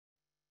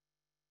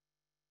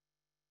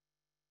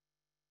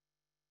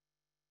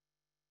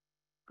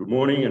Good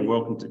morning and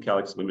welcome to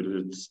Calix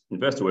Limited's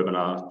investor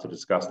webinar to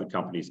discuss the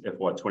company's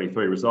FY23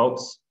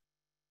 results.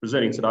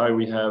 Presenting today,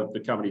 we have the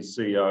company's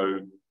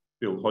CEO,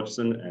 Bill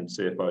Hodgson, and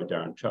CFO,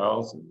 Darren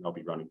Charles, and I'll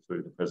be running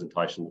through the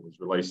presentation that was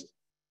released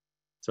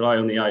today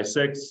on the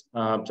ASX.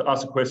 To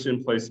ask a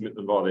question, please submit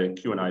them via the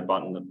Q&A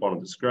button at the bottom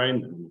of the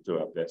screen, and we'll do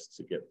our best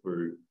to get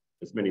through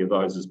as many of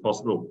those as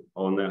possible.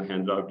 I'll now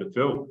hand it over to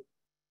Phil.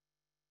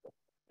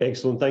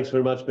 Excellent. Thanks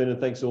very much, Ben,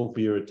 and thanks all for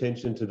your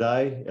attention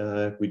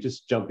today. We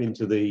just jump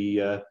into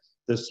the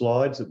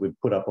slides that we've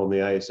put up on the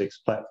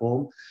ASX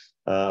platform.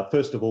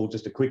 First of all,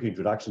 just a quick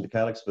introduction to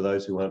Calix for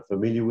those who aren't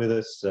familiar with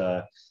us.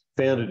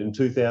 Founded in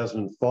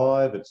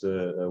 2005, it's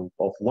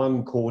of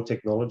one core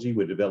technology.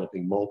 We're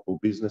developing multiple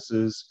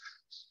businesses,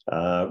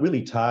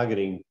 really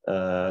targeting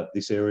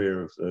this area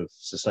of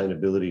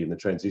sustainability and the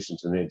transition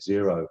to net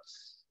zero.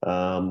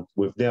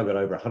 We've now got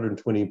over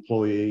 120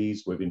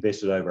 employees. We've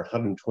invested over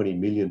 120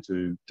 million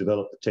to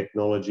develop the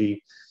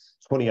technology.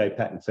 28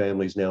 patent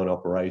families now in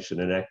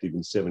operation and active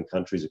in 7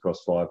 countries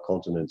across 5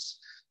 continents.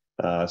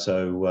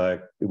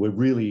 We're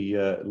really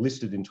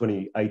listed in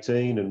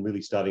 2018 and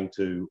really starting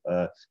to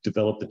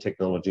develop the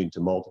technology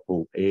into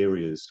multiple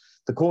areas.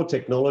 The core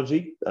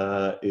technology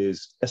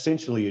is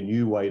essentially a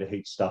new way to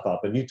heat stuff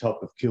up, a new type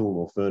of kiln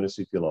or furnace,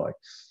 if you like.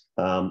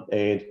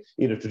 And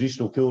in a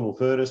traditional kiln or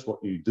furnace,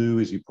 what you do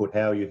is you put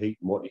how you heat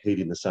and what you heat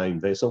in the same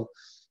vessel,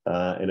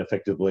 and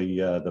effectively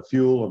the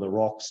fuel and the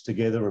rocks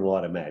together and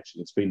light a match.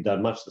 And it's been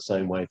done much the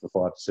same way for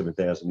 5,000 to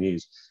 7,000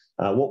 years.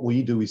 What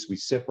we do is we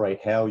separate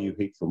how you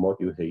heat from what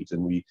you heat,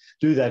 and we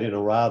do that in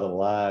a rather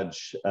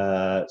large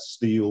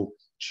steel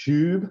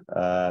tube.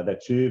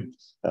 That tube,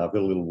 I've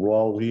got a little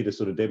roll here to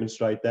sort of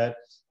demonstrate that.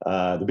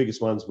 The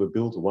biggest ones were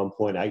built at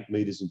 1.8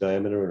 metres in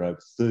diameter and over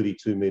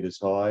 32 metres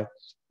high.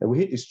 And we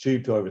heat this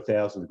tube to over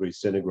 1,000 degrees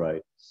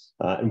centigrade.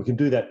 And we can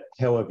do that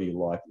however you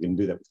like. We can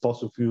do that with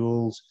fossil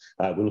fuels.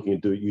 We're looking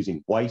at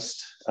using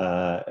waste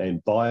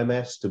and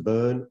biomass to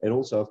burn. And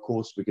also, of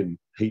course, we can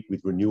heat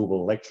with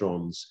renewable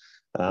electrons,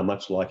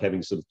 much like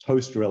having sort of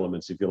toaster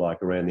elements, if you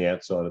like, around the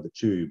outside of the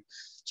tube.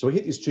 So we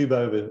heat this tube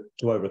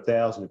to over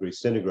 1,000 degrees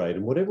centigrade,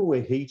 and whatever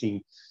we're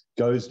heating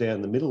goes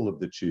down the middle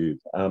of the tube.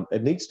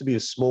 It needs to be a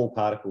small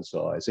particle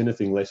size.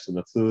 Anything less than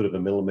 1/3 of a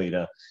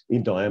millimetre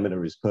in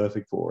diameter is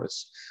perfect for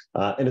us.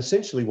 And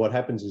essentially what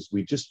happens is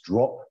we just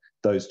drop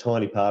those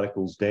tiny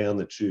particles down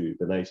the tube,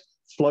 and they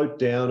float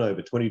down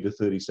over 20 to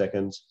 30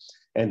 seconds,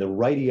 and the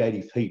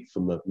radiative heat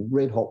from the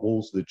red hot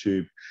walls of the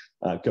tube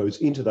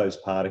goes into those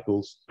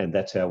particles, and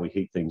that's how we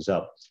heat things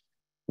up.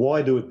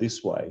 Why do it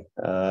this way?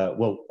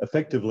 Well,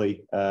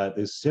 effectively,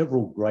 there's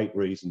several great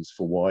reasons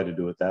for why to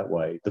do it that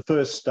way. The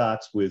first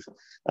starts with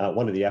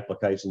one of the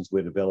applications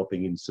we're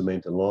developing in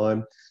cement and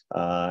lime,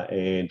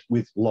 and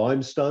with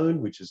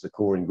limestone, which is the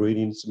core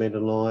ingredient in cement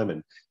and lime.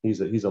 And here's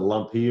a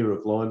lump here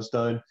of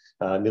limestone.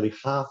 Nearly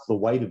half the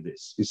weight of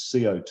this is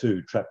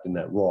CO2 trapped in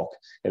that rock.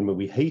 And when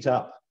we heat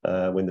up,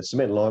 when the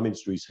cement and lime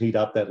industries heat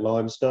up that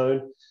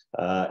limestone,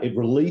 it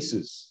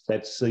releases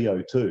that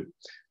CO2.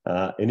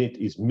 And it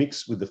is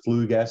mixed with the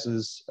flue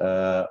gases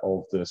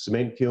of the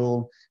cement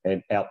kiln,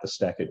 and out the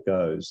stack it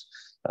goes.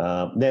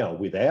 Now,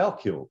 with our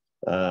kiln,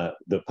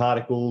 the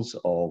particles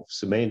of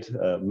cement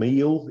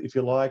meal, if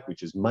you like,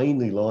 which is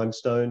mainly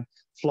limestone,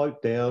 float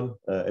down,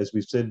 as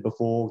we've said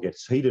before,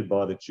 gets heated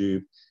by the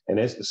tube, and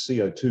as the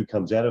CO2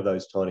 comes out of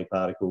those tiny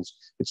particles,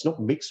 it's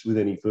not mixed with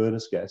any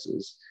furnace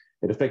gases.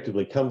 It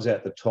effectively comes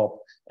out the top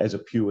as a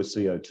pure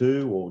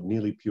CO2 or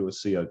nearly pure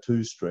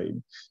CO2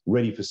 stream,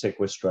 ready for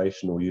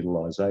sequestration or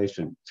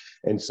utilisation.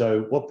 And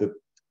so what the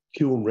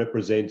kiln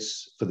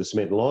represents for the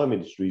cement and lime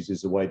industries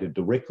is a way to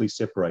directly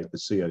separate the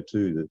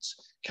CO2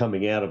 that's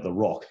coming out of the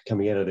rock,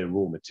 coming out of their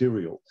raw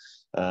material.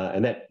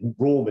 And that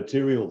raw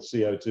material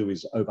CO2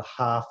 is over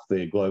half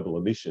their global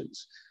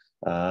emissions.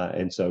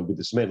 And so with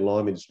the cement and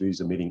lime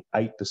industries emitting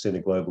 8%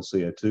 of global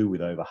CO2,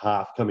 with over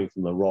half coming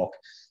from the rock,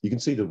 you can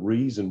see the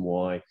reason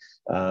why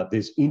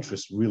there's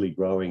interest really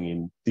growing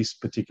in this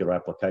particular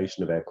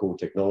application of our core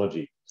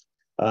technology.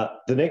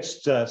 The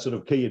next sort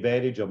of key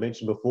advantage I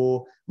mentioned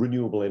before,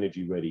 renewable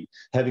energy ready.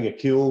 Having a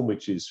kiln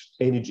which is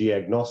energy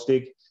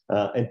agnostic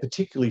and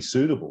particularly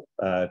suitable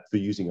for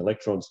using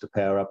electrons to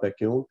power up that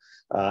kiln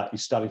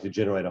is starting to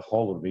generate a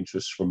whole lot of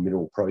interest from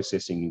mineral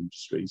processing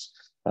industries.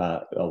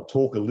 I'll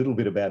talk a little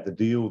bit about the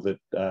deal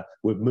that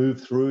we've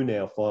moved through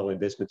now, final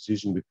investment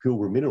decision with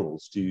Pilbara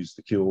Minerals to use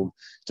the kiln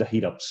to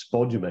heat up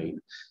spodumene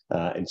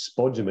and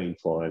spodumene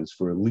fines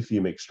for a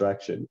lithium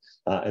extraction.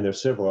 And there are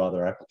several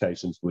other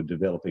applications we're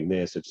developing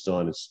there, such as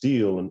iron and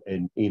steel,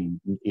 and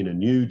in a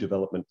new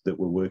development that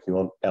we're working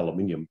on,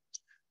 aluminium.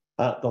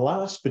 The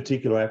last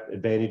particular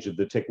advantage of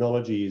the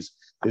technology is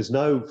there's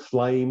no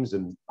flames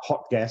and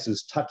hot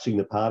gases touching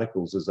the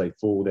particles as they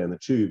fall down the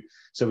tube.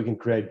 So we can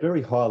create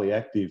very highly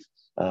active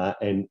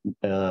and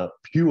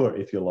pure,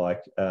 if you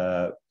like,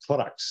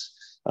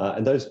 products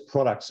And those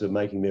products are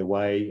making their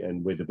way,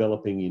 and we're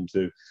developing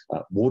into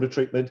water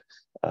treatment,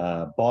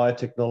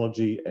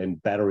 biotechnology,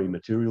 and battery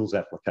materials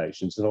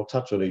applications. And I'll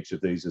touch on each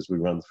of these as we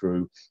run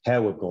through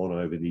how we've gone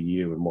over the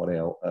year and what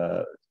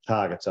our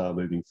targets are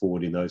moving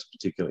forward in those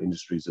particular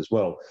industries as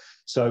well.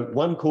 So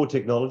one core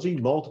technology,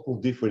 multiple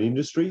different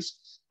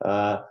industries.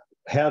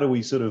 How do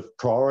we sort of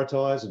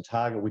prioritise and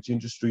target which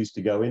industries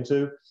to go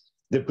into?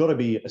 They've got to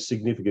be a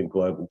significant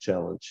global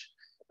challenge.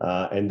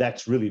 And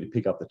that's really to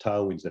pick up the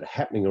tailwinds that are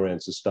happening around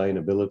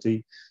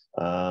sustainability.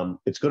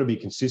 It's got to be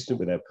consistent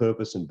with our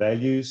purpose and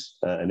values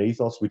and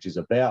ethos, which is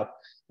about,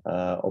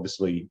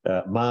 obviously,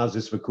 Mars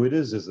is for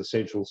quitters as the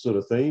central sort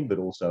of theme, but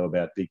also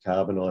about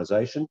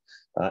decarbonisation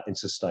and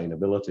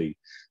sustainability.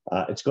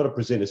 It's got to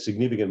present a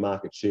significant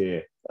market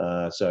share.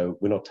 So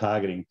we're not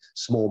targeting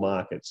small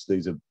markets.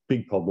 These are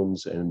big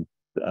problems and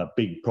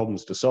big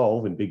problems to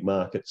solve in big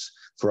markets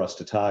for us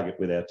to target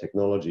with our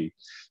technology.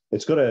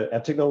 Our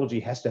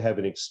technology has to have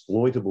an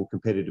exploitable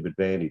competitive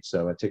advantage.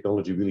 So our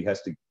technology really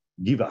has to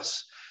give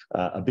us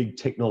a big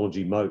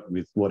technology moat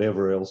with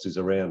whatever else is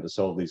around to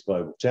solve these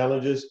global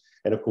challenges.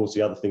 And of course,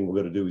 the other thing we've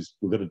got to do is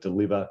we've got to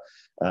deliver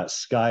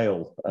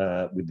scale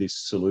with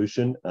this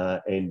solution,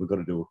 and we've got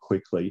to do it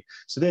quickly.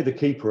 So they're the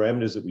key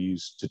parameters that we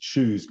use to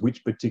choose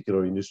which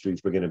particular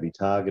industries we're going to be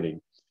targeting.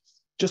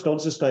 Just on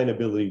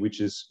sustainability, which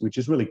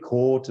is really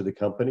core to the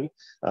company.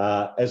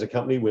 As a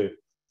company, we're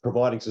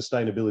providing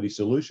sustainability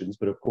solutions,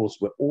 but of course,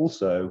 we're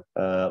also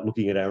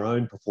looking at our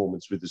own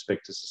performance with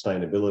respect to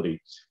sustainability.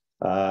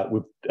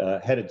 We've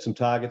had some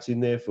targets in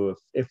there for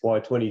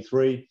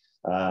FY23,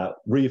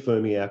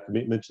 reaffirming our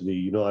commitment to the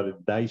United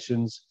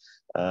Nations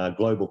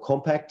Global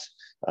Compact.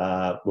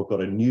 We've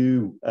got a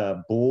new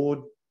board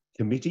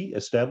committee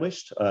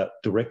established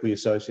directly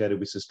associated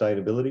with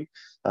sustainability,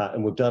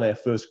 and we've done our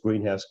first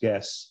greenhouse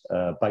gas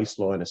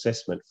baseline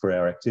assessment for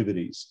our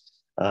activities.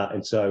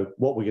 And so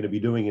what we're going to be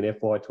doing in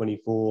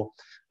FY24,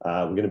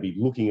 we're going to be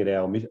looking at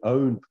our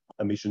own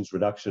emissions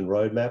reduction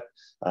roadmap.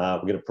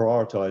 We're going to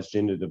prioritise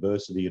gender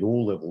diversity at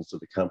all levels of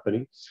the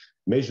company,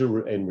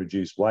 measure and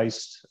reduce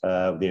waste,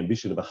 the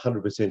ambition of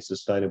 100%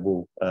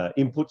 sustainable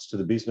inputs to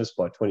the business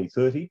by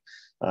 2030,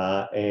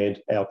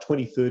 and our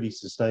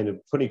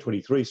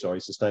 2023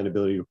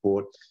 sustainability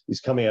report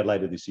is coming out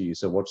later this year,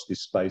 so watch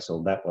this space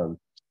on that one.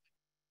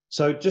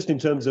 So just in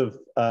terms of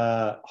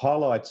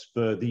highlights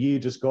for the year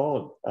just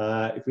gone,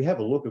 if we have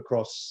a look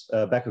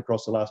back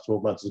across the last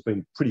 12 months, there's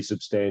been pretty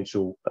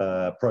substantial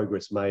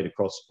progress made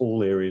across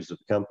all areas of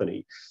the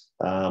company.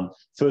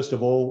 First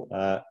of all,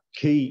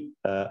 key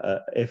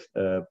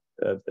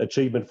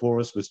achievement for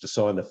us was to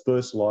sign the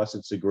first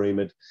license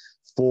agreement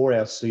for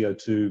our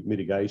CO2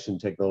 mitigation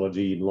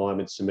technology in lime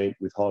and cement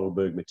with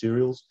Heidelberg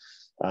Materials.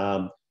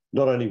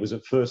 Not only was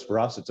it first for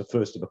us, it's a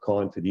first of a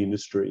kind for the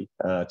industry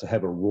to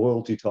have a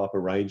royalty type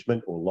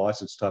arrangement or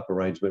license type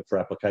arrangement for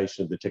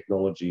application of the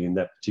technology in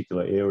that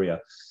particular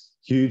area.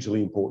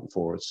 Hugely important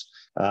for us.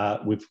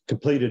 We've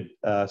completed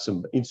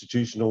some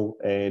institutional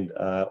and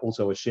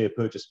also a share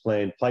purchase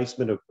plan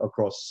placement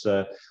across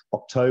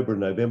October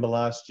and November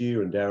last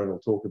year, and Darren will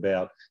talk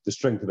about the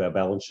strength of our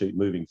balance sheet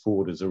moving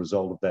forward as a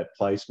result of that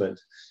placement.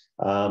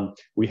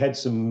 We had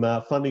some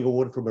funding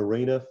award from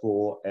ARENA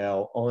for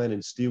our iron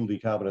and steel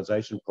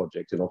decarbonisation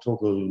project, and I'll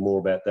talk a little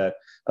more about that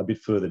a bit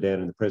further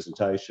down in the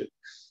presentation.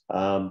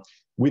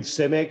 With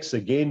CEMEX,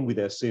 again, with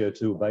our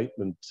CO2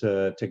 abatement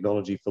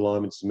technology for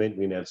lime and cement,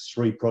 we announced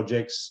 3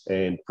 projects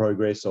and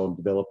progress on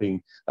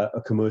developing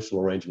a commercial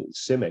arrangement with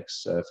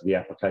CEMEX for the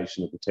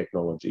application of the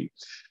technology.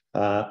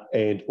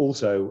 And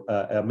also,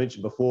 I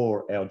mentioned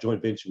before, our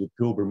joint venture with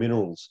Pilbara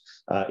Minerals.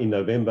 In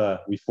November,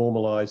 we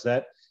formalised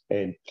that,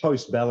 and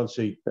post-balance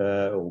sheet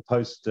or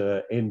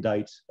post-end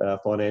date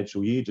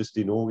financial year, just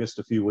in August,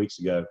 a few weeks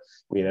ago,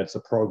 we announced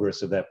the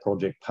progress of that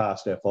project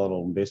past our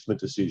final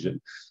investment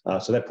decision.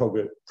 So that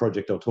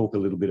project I'll talk a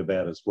little bit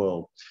about as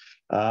well.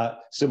 A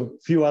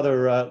few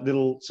other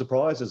little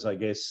surprises, I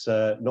guess,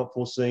 not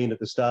foreseen at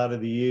the start of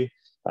the year.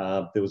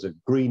 There was a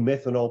green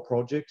methanol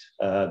project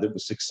that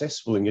was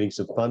successful in getting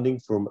some funding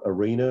from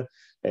ARENA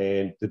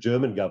and the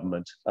German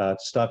government to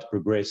start to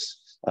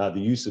progress the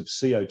use of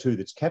CO2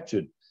 that's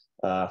captured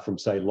from,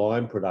 say,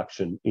 lime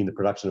production in the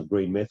production of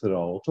green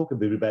methanol. I'll talk a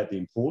bit about the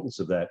importance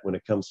of that when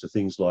it comes to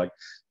things like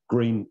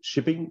green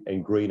shipping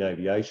and green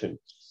aviation.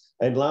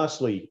 And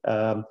lastly,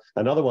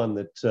 another one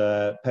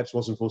that perhaps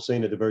wasn't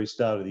foreseen at the very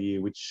start of the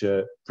year, which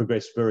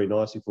progressed very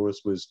nicely for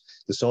us, was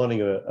the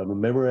signing of a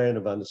memorandum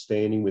of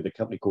understanding with a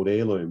company called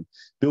Heirloom,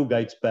 Bill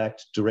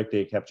Gates-backed direct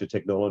air capture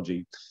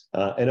technology.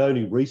 And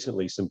only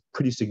recently, some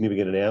pretty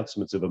significant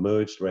announcements have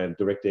emerged around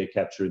direct air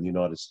capture in the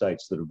United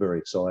States that are very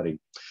exciting.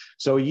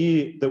 So a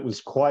year that was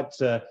quite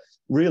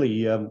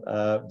really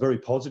very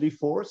positive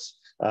for us.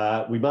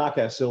 We mark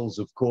ourselves,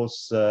 of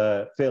course,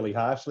 fairly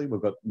harshly.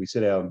 We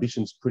set our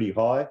ambitions pretty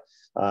high.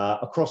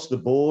 Across the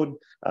board,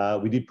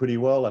 we did pretty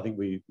well. I think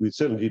we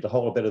certainly did a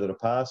whole lot better than a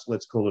pass.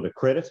 Let's call it a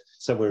credit,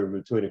 somewhere in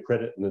between a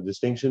credit and a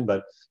distinction.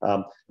 But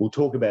we'll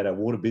talk about our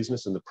water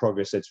business and the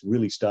progress that's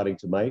really starting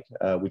to make,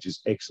 which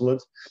is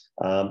excellent.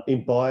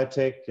 In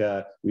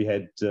biotech, we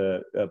had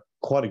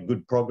quite a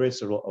good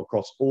progress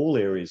across all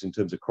areas in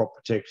terms of crop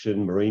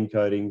protection, marine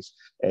coatings,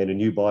 and a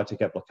new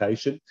biotech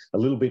application. A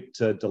little bit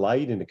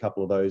delayed in a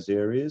couple of those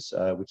areas,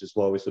 which is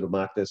why we sort of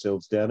marked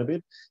ourselves down a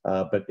bit.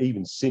 But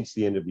even since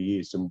the end of the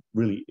year,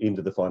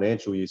 into the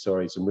financial year,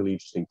 some really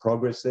interesting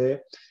progress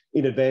there.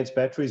 In advanced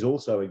batteries,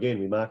 also, again,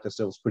 we marked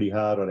ourselves pretty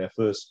hard on our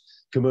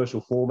first commercial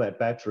format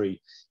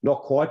battery,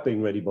 not quite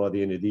being ready by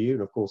the end of the year.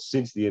 And of course,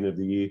 since the end of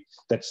the year,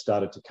 that's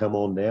started to come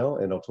on now,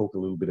 and I'll talk a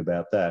little bit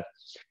about that.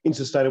 In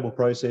sustainable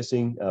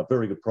processing,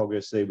 very good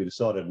progress there. We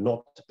decided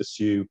not to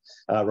pursue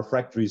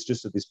refractories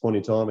just at this point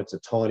in time. It's a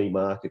tiny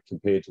market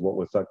compared to what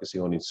we're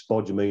focusing on in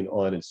spodumene,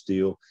 iron and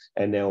steel,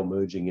 and now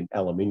emerging in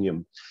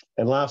aluminium.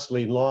 And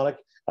lastly, in Lilac,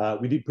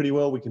 we did pretty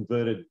well. We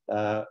converted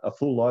a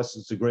full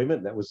license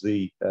agreement. That was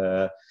the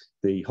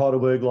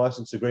Heidelberg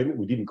license agreement.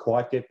 We didn't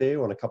quite get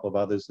there on a couple of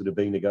others that are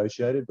being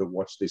negotiated, but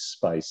watch this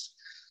space.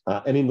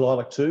 And in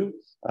Lilac 2,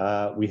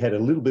 we had a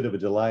little bit of a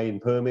delay in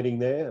permitting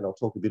there, and I'll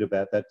talk a bit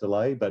about that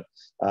delay, but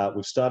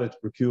we've started to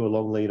procure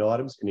long lead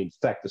items, and in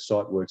fact, the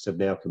site works have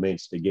now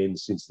commenced again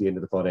since the end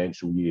of the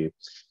financial year.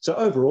 So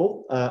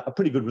overall, a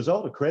pretty good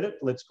result, a credit,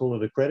 let's call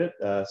it a credit,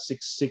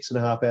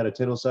 6.5 out of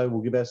 10 or so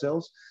we'll give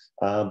ourselves,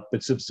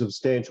 but some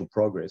substantial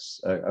progress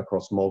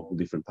across multiple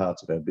different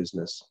parts of our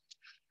business.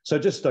 So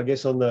just, I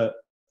guess, on the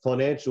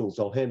financials,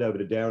 I'll hand over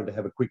to Darren to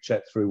have a quick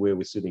chat through where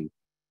we're sitting.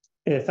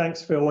 Yeah,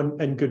 thanks, Phil,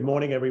 and good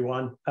morning,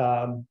 everyone.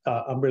 I'm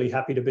really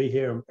happy to be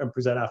here and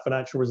present our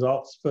financial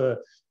results for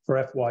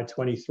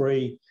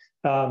FY23.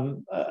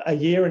 A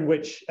year in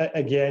which,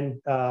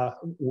 again,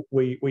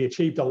 we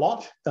achieved a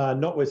lot,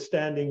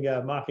 notwithstanding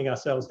marking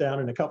ourselves down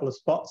in a couple of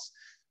spots.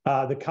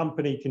 The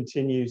company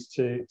continues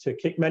to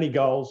kick many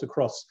goals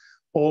across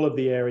all of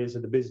the areas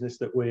of the business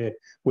that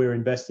we're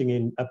investing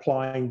in,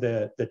 applying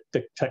the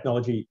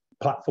technology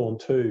platform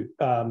to.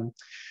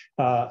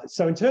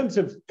 So in terms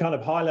of kind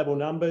of high-level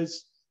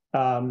numbers,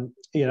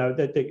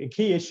 the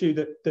key issue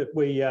that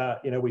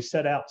we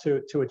set out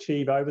to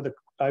achieve over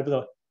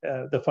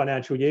the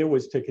financial year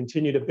was to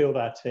continue to build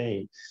our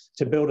team,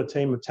 to build a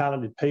team of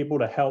talented people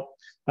to help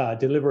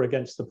deliver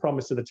against the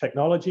promise of the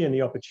technology and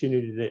the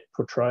opportunity that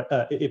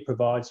it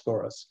provides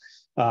for us.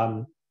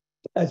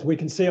 As we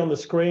can see on the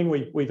screen,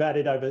 we've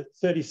added over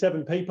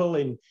 37 people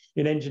in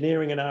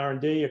engineering and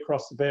R&D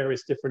across the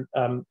various different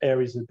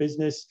areas of the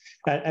business.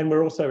 And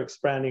we're also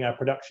expanding our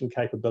production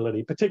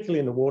capability, particularly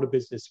in the water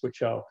business,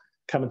 which I'll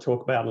come and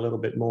talk about a little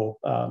bit more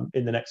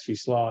in the next few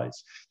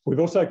slides. We've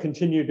also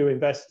continued to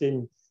invest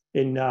in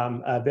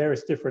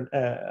various different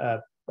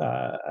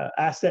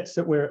assets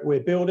that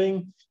we're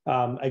building.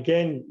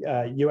 Again,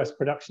 US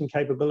production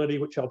capability,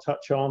 which I'll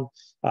touch on.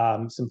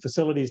 Some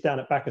facilities down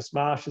at Bacchus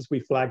Marsh, as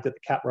we flagged at the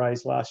cap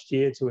raise last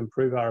year, to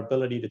improve our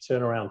ability to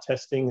turn around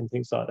testing and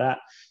things like that.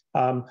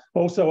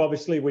 Also,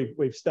 obviously,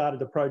 we've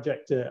started a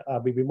project.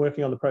 We've been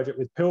working on the project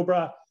with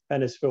Pilbara,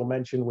 and as Phil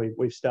mentioned,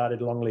 we've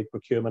started long lead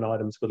procurement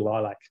items with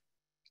Lilac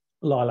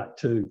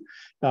 2.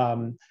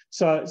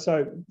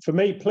 So for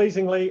me,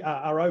 pleasingly,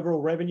 our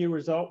overall revenue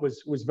result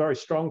was very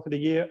strong for the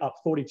year, up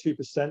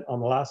 42% on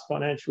the last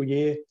financial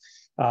year.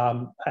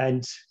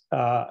 And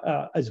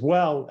as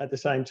well, at the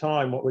same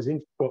time, what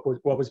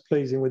was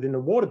pleasing within the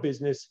water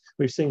business,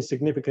 we've seen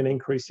significant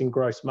increase in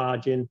gross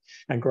margin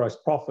and gross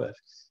profit.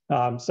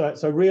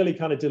 So really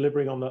kind of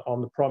delivering on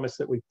the promise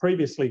that we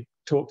previously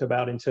talked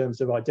about in terms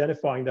of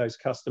identifying those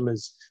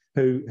customers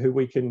who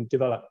we can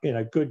develop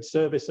good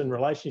service and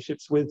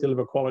relationships with,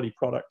 deliver quality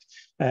product,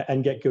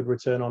 and get good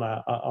return on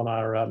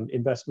our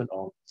investment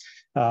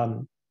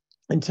on.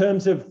 In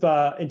terms of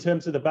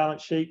the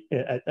balance sheet,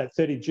 at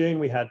 30 June,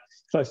 we had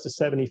close to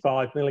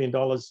 $75 million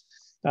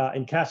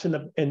in cash in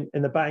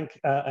the bank,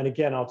 and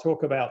again, I'll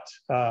talk about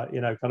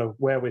kind of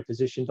where we're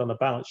positioned on the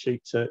balance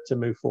sheet to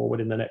move forward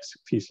in the next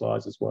few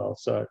slides as well.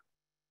 So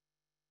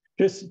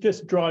just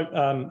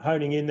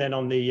honing in then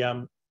on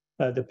the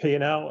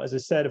P&L, as I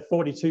said, a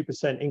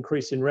 42%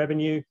 increase in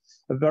revenue,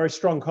 a very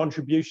strong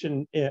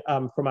contribution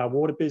from our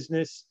water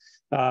business.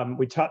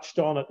 We touched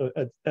on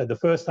at the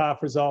first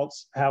half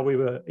results how we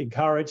were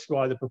encouraged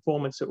by the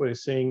performance that we were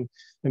seeing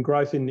and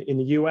growth in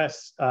the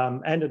US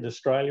and in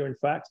Australia, in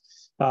fact.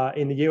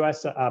 In the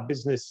US, our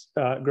business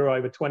grew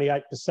over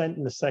 28%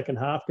 in the second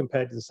half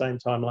compared to the same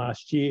time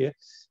last year.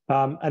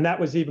 And that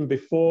was even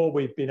before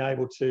we've been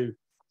able to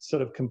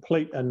sort of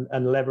complete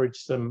and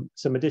leverage some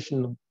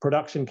additional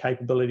production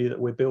capability that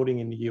we're building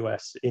in the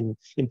US, in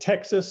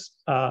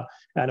Texas,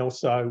 and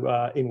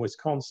also in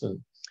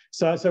Wisconsin.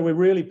 So we're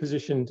really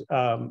positioned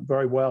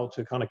very well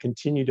to kind of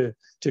continue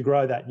to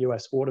grow that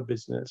US water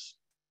business.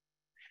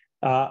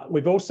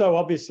 We've also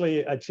obviously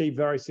achieved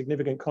very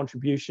significant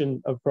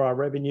contribution for our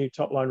revenue,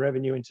 top line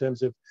revenue, in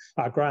terms of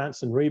our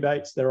grants and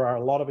rebates. There are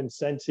a lot of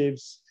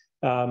incentives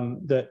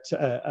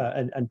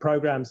and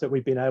programs that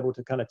we've been able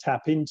to kind of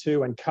tap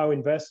into and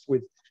co-invest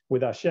with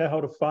with our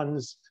shareholder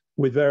funds,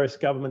 with various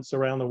governments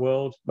around the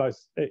world, both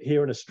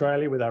here in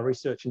Australia with our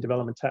research and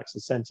development tax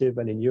incentive,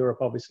 and in Europe,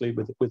 obviously,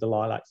 with the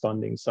LILAC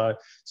funding. So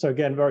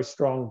again, very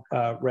strong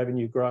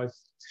revenue growth.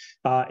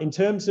 In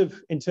terms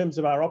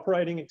of our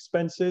operating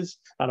expenses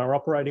and our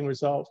operating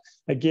result,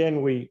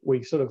 again, we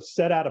sort of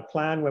set out a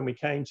plan when we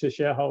came to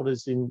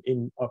shareholders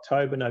in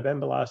October,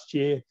 November last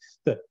year,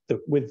 that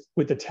with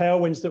the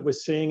tailwinds that we're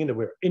seeing and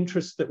the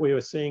interest that we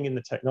were seeing in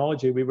the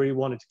technology, we really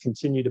wanted to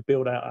continue to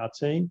build out our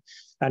team,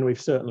 and we've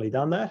certainly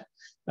done that.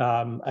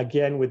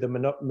 Again, with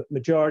the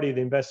majority of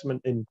the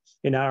investment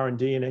in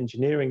R&D and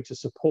engineering to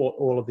support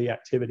all of the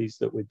activities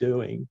that we're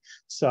doing.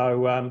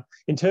 So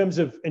in terms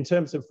of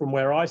from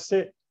where I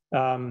sit,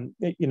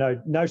 you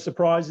know, no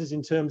surprises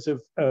in terms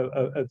of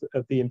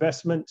the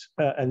investment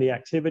and the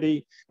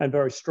activity, and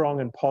very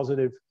strong and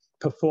positive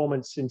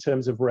performance in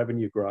terms of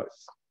revenue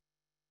growth.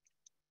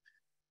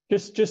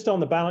 Just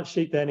on the balance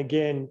sheet then,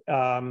 again,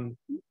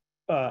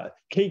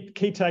 key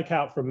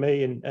takeout from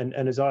me, and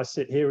as I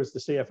sit here as the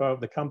CFO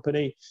of the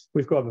company,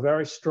 we've got a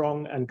very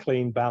strong and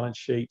clean balance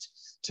sheet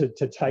to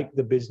take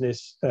the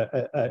business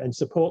and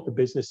support the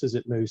business as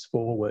it moves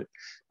forward.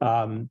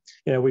 You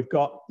know, we've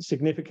got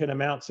significant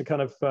amounts of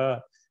kind of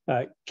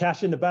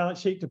cash in the balance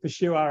sheet to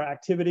pursue our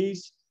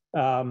activities.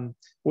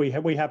 We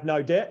have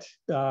no debt,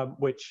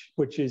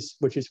 which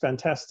is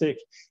fantastic,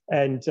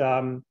 and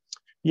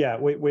yeah,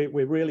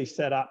 we're really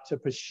set up to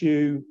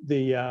pursue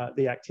the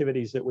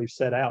activities that we've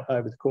set out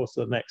over the course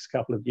of the next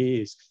couple of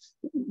years.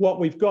 What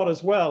we've got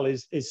as well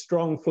is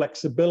strong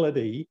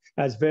flexibility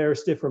as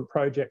various different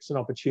projects and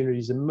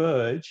opportunities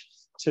emerge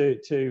to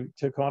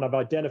kind of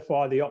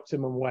identify the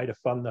optimum way to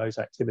fund those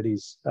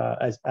activities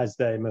as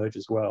they emerge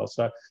as well.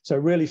 So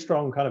really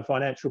strong kind of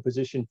financial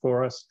position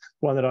for us,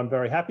 one that I'm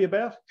very happy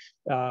about,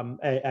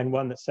 and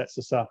one that sets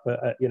us up,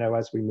 you know,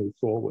 as we move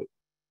forward.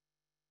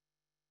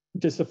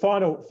 Just the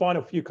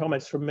final few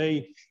comments from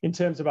me in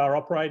terms of our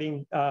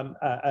operating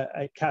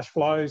cash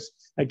flows.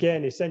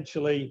 Again,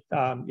 essentially,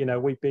 you know,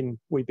 we've been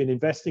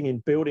investing in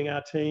building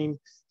our team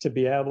to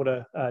be able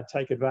to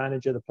take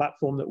advantage of the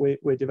platform that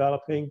we're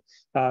developing.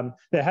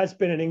 There has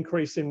been an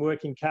increase in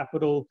working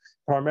capital.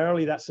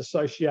 Primarily, that's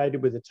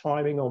associated with the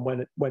timing on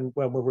when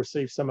we'll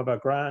receive some of our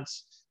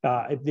grants.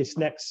 This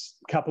next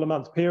couple of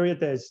months period,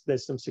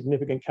 there's some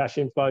significant cash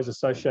inflows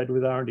associated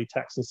with R&D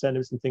tax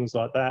incentives and things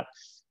like that.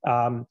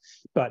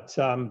 But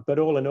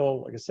all in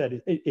all, like I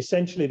said,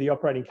 essentially the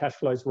operating cash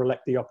flows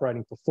reflect the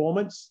operating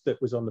performance that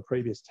was on the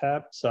previous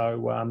tab.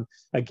 So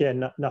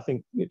again,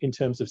 nothing in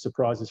terms of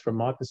surprises from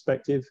my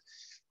perspective.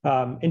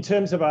 In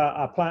terms of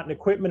our plant and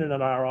equipment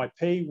and our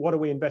IP, what are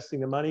we investing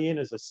the money in?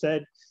 As I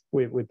said,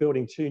 we're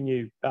building 2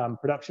 new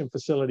production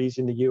facilities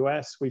in the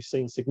US. We've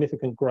seen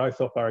significant growth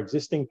off our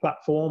existing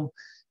platform,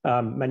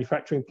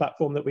 manufacturing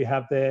platform that we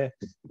have there.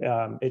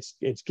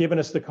 It's given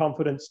us the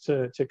confidence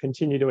to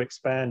continue to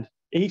expand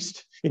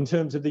east in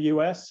terms of the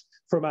US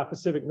from our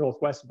Pacific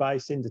Northwest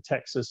base into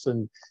Texas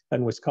and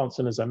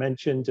Wisconsin, as I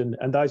mentioned,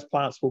 and those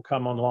plants will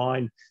come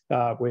online.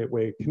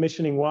 We're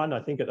commissioning one,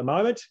 I think, at the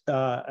moment,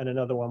 and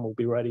another one will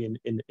be ready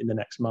in the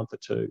next month or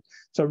two.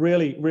 So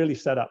really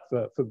set up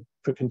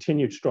for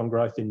continued strong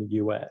growth in the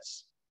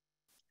US.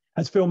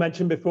 As Phil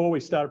mentioned before,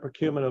 we started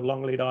procurement of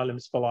long lead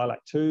items for LILAC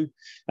 2,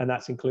 and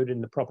that's included in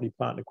the property,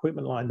 plant, and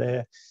equipment line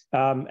there.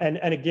 And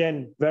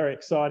again, very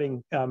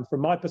exciting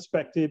from my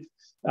perspective.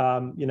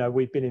 You know,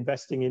 we've been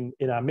investing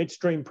in our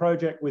midstream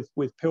project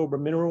with Pilbara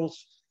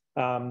Minerals.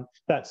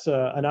 That's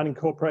an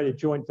unincorporated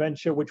joint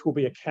venture, which will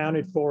be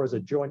accounted for as a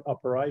joint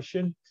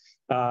operation.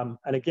 And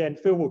again,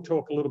 Phil will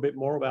talk a little bit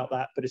more about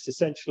that, but it's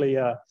essentially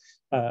a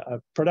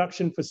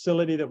production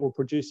facility that will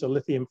produce a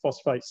lithium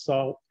phosphate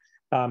salt.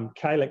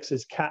 Calix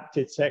has capped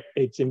its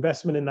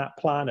investment in that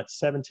plant at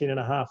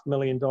 $17.5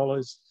 million.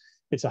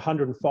 It's a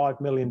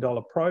 $105 million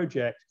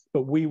project,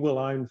 but we will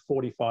own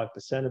 45%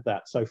 of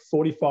that. So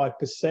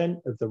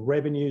 45% of the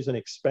revenues and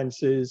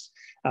expenses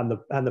and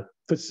the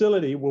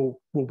facility will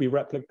be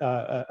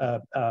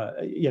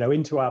you know,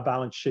 into our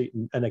balance sheet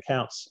and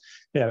accounts,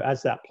 you know,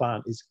 as that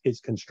plant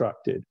is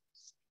constructed.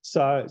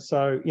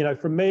 So you know,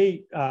 for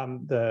me,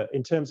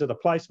 in terms of the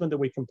placement that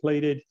we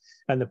completed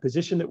and the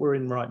position that we're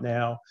in right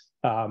now,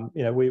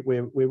 you know,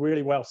 we're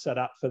really well set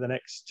up for the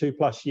next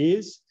 2+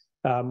 years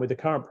with the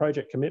current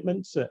project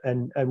commitments,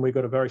 and we've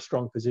got a very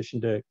strong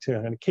position to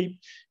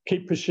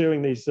keep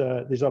pursuing these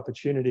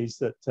opportunities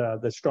that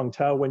the strong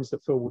tailwinds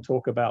that Phil will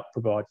talk about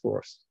provide for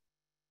us.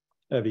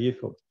 Over to you,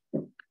 Phil.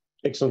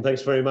 Excellent.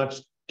 Thanks very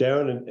much,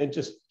 Darren. And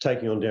just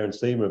taking on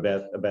Darren's theme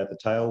about the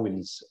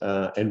tailwinds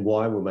and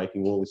why we're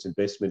making all this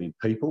investment in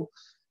people.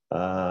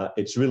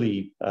 It's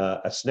really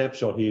a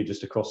snapshot here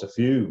just across a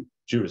few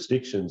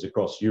jurisdictions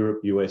across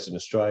Europe, US and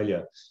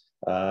Australia.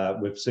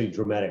 We've seen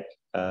dramatic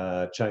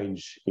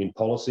change in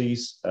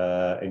policies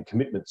and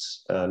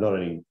commitments, not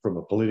only from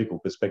a political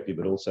perspective,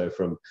 but also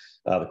from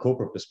the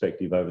corporate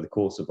perspective over the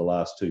course of the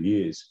last 2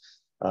 years.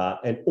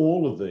 And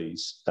all of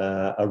these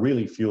are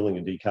really fueling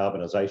a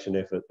decarbonisation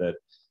effort that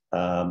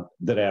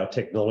that our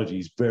technology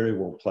is very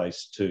well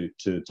placed to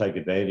take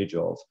advantage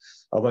of.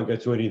 I won't go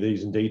through any of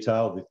these in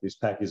detail. This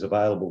pack is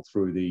available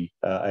through the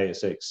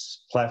ASX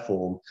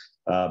platform,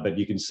 but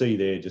you can see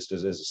there, just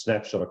as a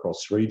snapshot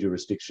across 3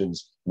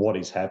 jurisdictions, what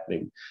is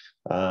happening.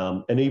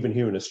 And even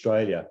here in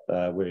Australia,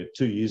 where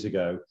 2 years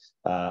ago,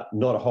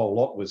 not a whole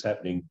lot was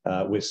happening,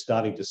 we're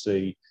starting to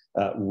see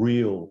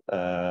real,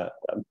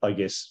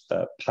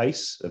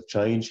 pace of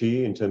change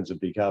here in terms of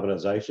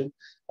decarbonisation.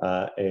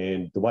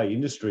 And the way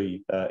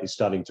industry is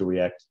starting to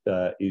react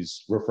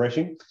is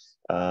refreshing.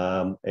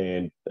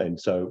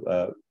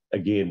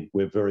 Again,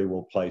 we're very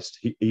well placed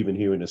even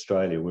here in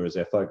Australia, whereas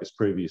our focus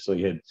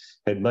previously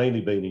had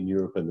mainly been in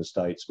Europe and the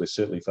States. We're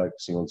certainly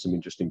focusing on some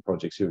interesting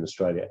projects here in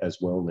Australia as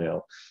well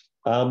now.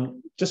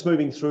 Just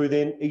moving through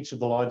then, each of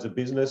the lines of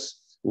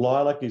business.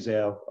 Lilac is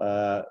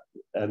a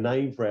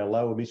name for our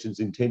low emissions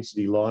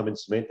intensity lime and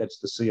cement. That's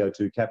the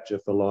CO2 capture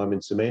for lime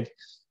and cement.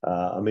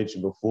 I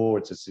mentioned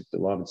before,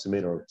 lime and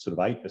cement are sort of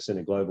 8%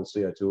 of global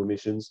CO2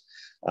 emissions,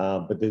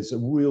 but there's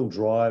real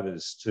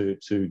drivers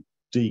to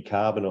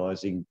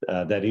decarbonising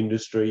that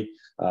industry.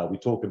 We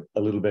talk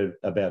a little bit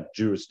about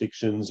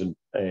jurisdictions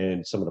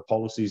and some of the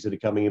policies that are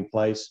coming in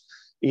place.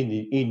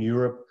 In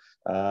Europe,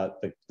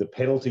 the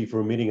penalty for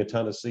emitting a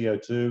tonne of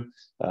CO2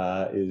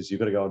 is you've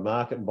got to go and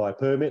market and buy a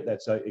permit.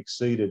 That's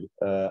exceeded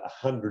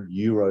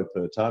 €100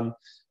 per tonne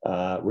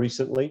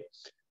recently.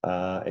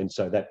 And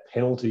so that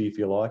penalty, if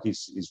you like,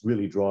 is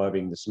really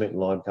driving the cement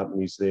and lime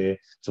companies there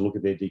to look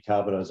at their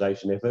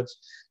decarbonisation efforts.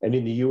 And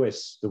in the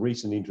US, the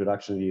recent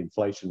introduction of the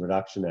Inflation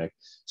Reduction Act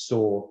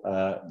saw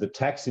the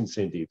tax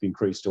incentive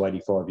increase to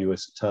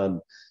 $85 a tonne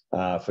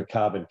for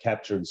carbon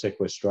capture and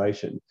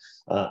sequestration.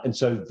 And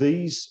so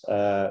these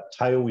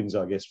tailwinds,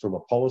 I guess, from a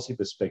policy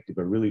perspective,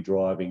 are really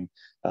driving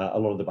a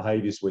lot of the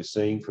behaviours we're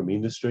seeing from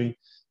industry.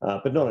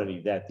 But not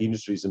only that, the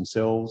industries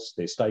themselves,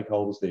 their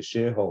stakeholders, their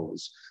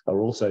shareholders are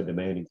also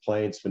demanding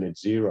plans for net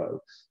zero.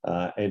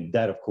 And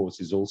that, of course,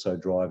 is also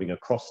driving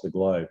across the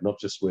globe, not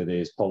just where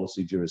there's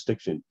policy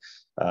jurisdiction,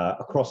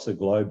 across the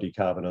globe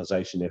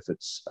decarbonisation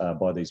efforts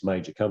by these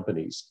major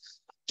companies.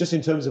 Just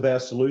in terms of our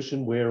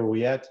solution, where are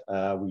we at?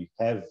 We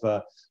have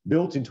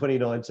built in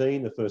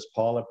 2019 the first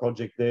pilot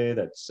project there.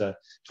 That's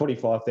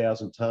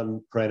 25,000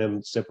 tonne per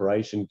annum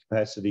separation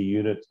capacity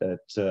unit at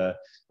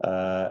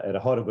a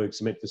Heidelberg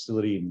cement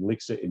facility in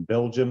Lixer in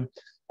Belgium.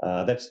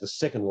 That's the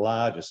second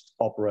largest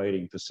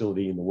operating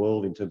facility in the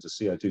world in terms of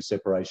CO2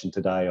 separation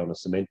today on a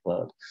cement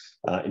plant.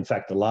 In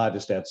fact, the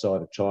largest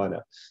outside of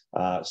China.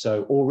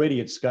 So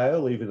already at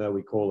scale, even though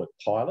we call it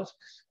pilot.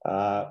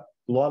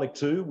 Lilac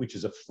 2, which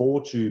is a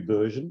 4-tube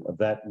version of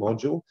that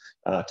module,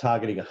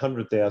 targeting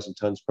 100,000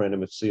 tonnes per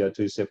annum of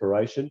CO2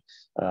 separation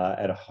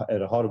at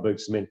a Heidelberg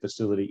cement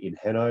facility in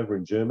Hanover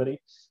in Germany.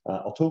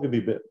 I'll talk a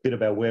bit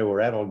about where we're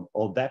at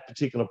on that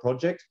particular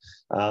project,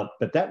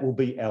 but that will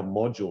be our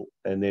module.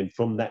 And then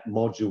from that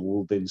module,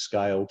 we'll then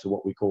scale to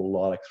what we call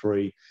Lilac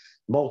 3,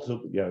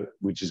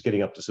 which is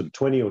getting up to sort of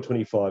 20 or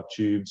 25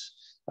 tubes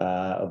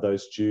of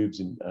those tubes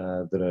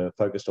that are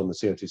focused on the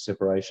CO2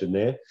 separation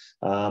there.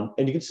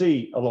 And you can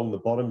see along the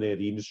bottom there,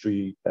 the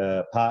industry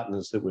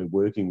partners that we're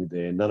working with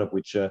there, none of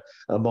which are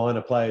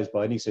minor players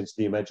by any sense of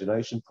the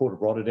imagination. Port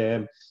of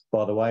Rotterdam,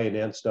 by the way,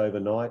 announced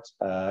overnight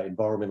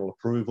environmental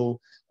approval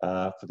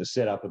for the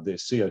setup of their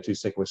CO2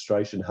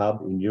 sequestration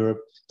hub in Europe,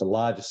 the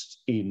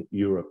largest in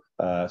Europe.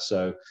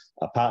 So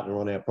a partner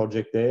on our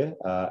project there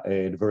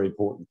and a very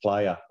important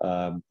player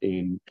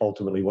in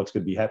ultimately what's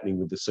going to be happening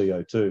with the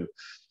CO2.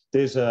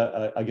 There's,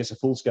 I guess, a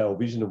full-scale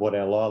vision of what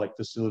our Lilac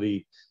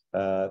facility,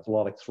 the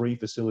Lilac 3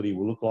 facility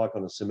will look like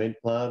on a cement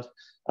plant.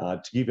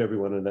 To give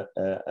everyone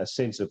a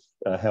sense of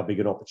how big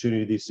an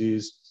opportunity this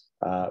is,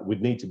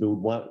 we'd need to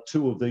build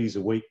 2 of these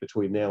a week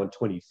between now and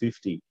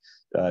 2050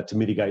 to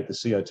mitigate the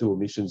CO2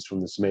 emissions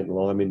from the cement and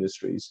lime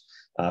industries.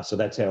 So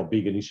that's how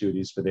big an issue it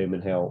is for them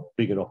and how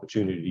big an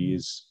opportunity it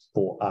is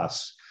for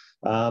us.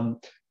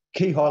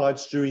 Key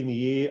highlights during the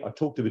year, I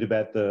talked a bit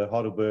about the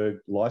Heidelberg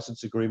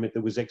license agreement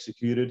that was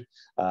executed.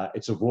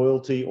 It's a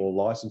royalty or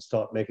license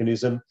type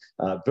mechanism.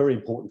 Very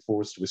important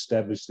for us to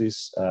establish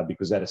this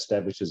because that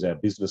establishes our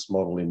business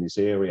model in this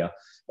area.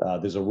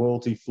 There's a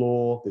royalty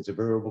floor, there's a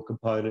variable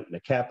component and a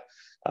cap.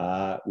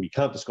 We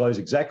can't disclose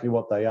exactly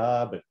what they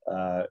are, but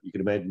you can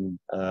imagine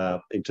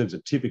in terms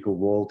of typical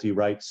royalty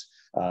rates,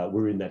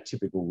 we're in that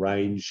typical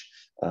range,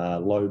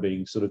 low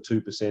being sort of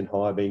 2%,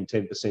 high being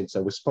 10%.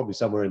 So we're probably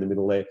somewhere in the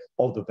middle there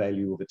of the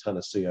value of a tonne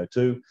of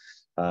CO2.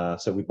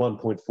 So with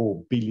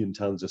 1.4 billion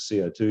tonnes of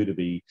CO2 to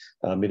be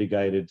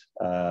mitigated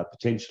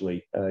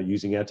potentially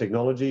using our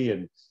technology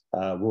and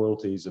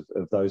royalties of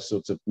those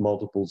sorts of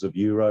multiples of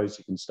euros,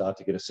 you can start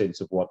to get a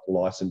sense of what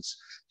license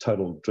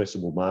total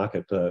addressable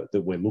market that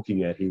we're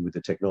looking at here with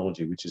the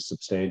technology, which is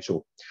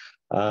substantial.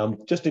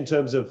 Just in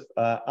terms of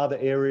other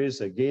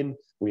areas, again,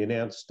 we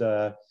announced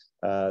the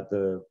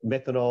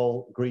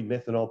green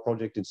methanol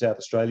project in South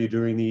Australia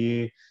during the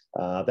year.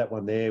 That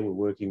one there, we're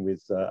working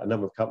with a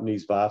number of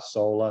companies, Vast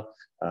Solar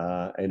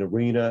and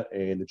Arena,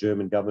 and the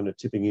German government are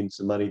tipping in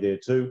some money there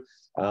too.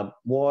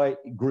 Why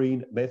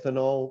green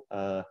methanol?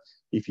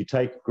 if you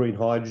take green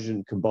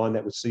hydrogen, combine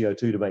that with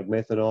CO2 to make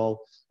methanol,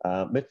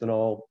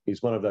 methanol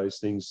is one of those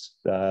things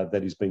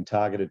that is being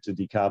targeted to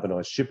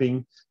decarbonise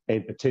shipping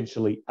and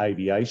potentially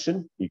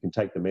aviation. You can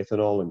take the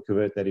methanol and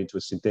convert that into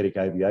a synthetic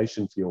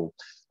aviation fuel.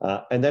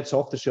 And that's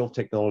off-the-shelf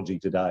technology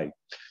today.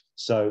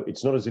 So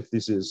it's not as if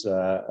this is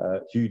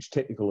huge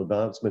technical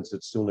advancements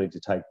that still need to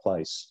take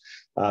place.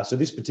 So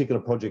this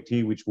particular project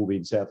here, which will be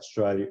in South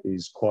Australia,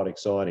 is quite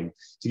exciting.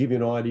 To give you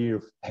an idea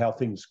of how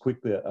things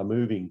quickly are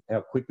moving,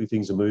 how quickly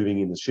things are moving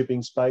in the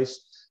shipping space,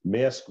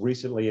 Maersk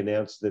recently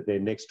announced that their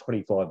next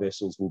 25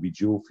 vessels will be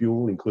dual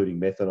fuel, including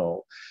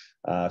methanol.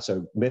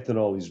 So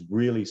methanol is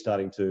really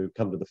starting to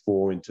come to the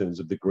fore in terms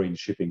of the green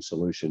shipping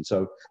solution.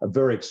 So a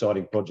very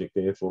exciting project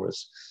there for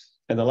us.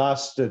 And the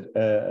last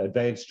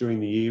advance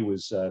during the year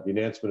was the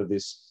announcement of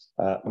this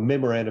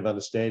memorandum of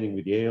understanding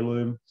with the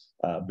Heirloom,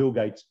 Bill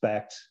Gates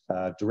backed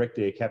direct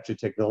air capture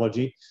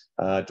technology.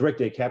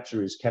 Direct air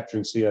capture is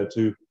capturing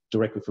CO2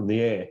 directly from the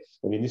air.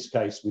 And in this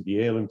case, with the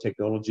Heirloom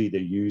technology,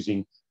 they're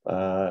using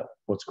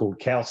what's called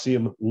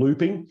calcium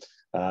looping.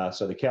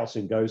 So the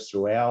calcium goes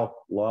through our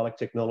Lilac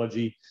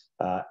technology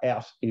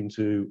out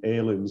into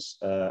Heirloom's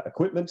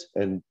equipment,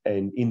 and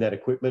in that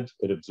equipment,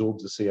 it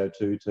absorbs the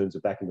CO2, turns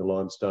it back into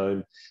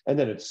limestone, and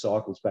then it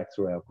cycles back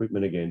through our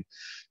equipment again.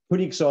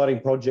 Pretty exciting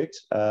project,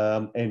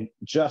 and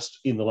just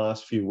in the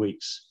last few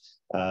weeks,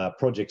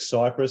 Project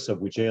Cypress,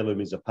 of which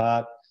Heirloom is a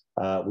part,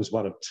 was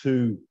one of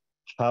 2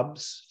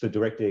 hubs for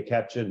direct air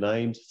capture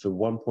named for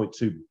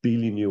 $1.2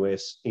 billion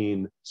US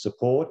in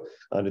support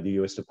under the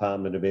US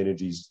Department of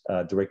Energy's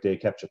direct air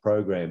capture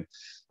program.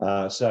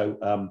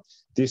 So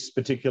this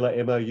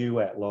particular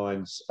MOU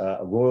outlines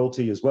a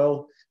royalty as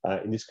well,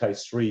 in this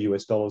case $3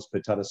 US per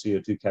tonne of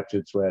CO2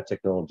 captured through our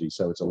technology.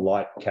 So it's a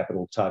light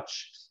capital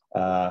touch,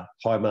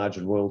 high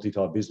margin royalty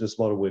type business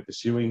model we're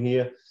pursuing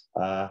here.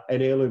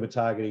 And Heirloom are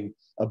targeting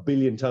 1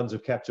 billion tonnes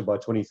of capture by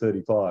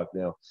 2035.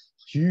 Now,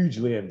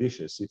 hugely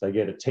ambitious. If they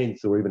get a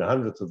 10th or even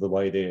 100th of the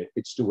way there,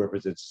 it still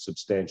represents a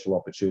substantial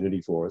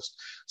opportunity for us.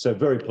 So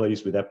very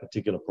pleased with that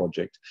particular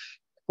project.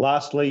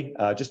 Lastly,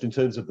 just in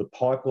terms of the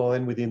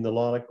pipeline within the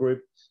Lilac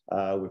Group,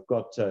 we've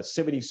got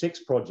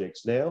 76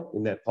 projects now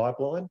in that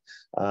pipeline.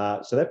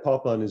 So that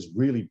pipeline is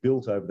really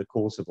built over the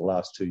course of the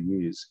last 2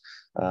 years.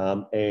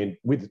 And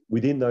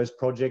within those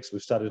projects,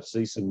 we've started to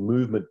see some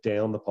movement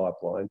down the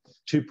pipeline.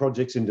 2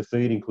 projects in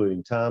defeat,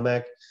 including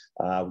Tarmac.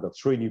 We've got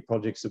 3 new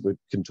projects that we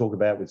can talk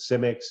about with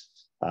Cemex.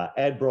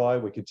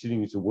 Adbri, we're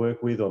continuing to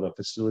work with on a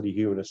facility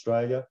here in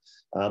Australia.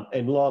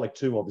 And Lilac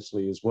 2,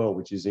 obviously, as well,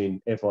 which is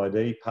in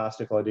FID, past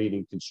FID and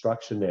in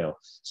construction now.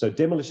 So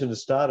demolition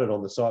has started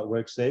on the site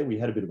works there. We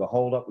had a bit of a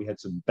hold-up. We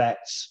had some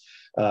bats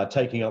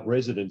taking up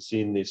residence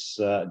in this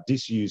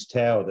disused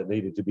tower that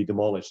needed to be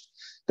demolished.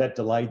 That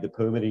delayed the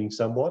permitting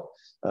somewhat.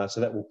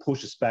 So that will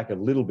push us back a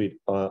little bit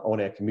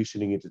on our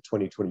commissioning into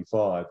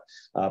 2025.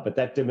 But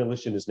that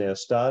demolition has now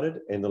started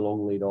and the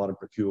long lead item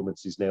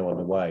procurements is now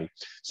underway.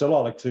 So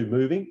Lilac 2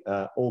 moving,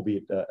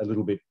 albeit a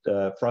little bit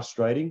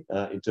frustrating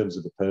in terms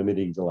of the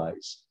permitting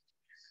delays.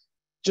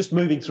 Just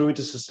moving through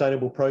into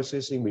sustainable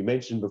processing, we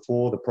mentioned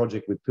before the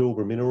project with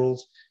Pilbara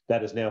Minerals.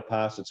 That has now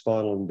passed its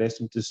final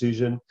investment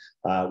decision.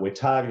 We're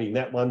targeting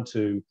that one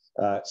to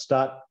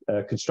start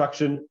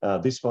construction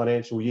this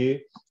financial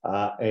year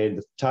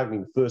and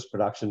targeting the first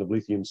production of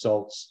lithium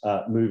salts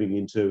moving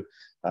into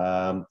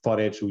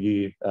financial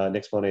year,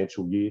 next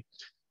financial year.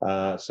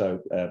 So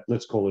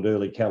let's call it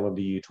early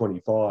calendar year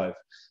 25.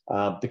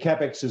 The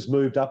CapEx has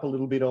moved up a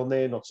little bit on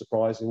there, not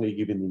surprisingly,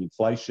 given the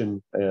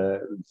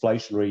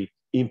inflationary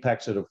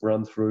impacts that have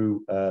run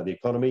through the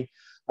economy.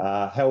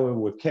 However,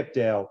 we've kept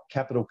our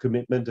capital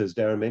commitment, as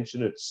Darren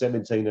mentioned, at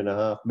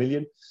 $17.5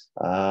 million.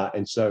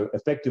 And so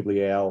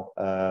effectively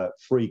our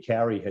free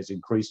carry has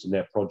increased in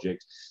that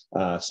project.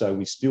 So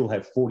we still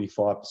have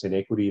 45%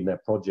 equity in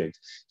that project.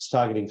 It's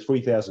targeting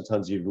 3,000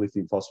 tonnes a year of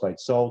lithium phosphate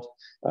salt.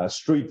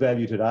 Street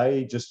value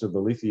today, just of the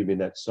lithium in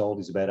that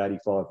salt, is about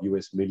 85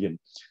 US million.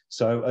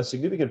 So a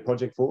significant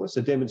project for us,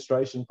 a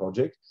demonstration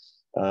project.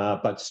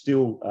 But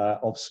still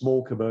of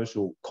small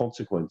commercial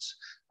consequence.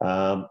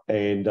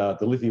 And the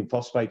lithium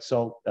phosphate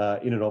salt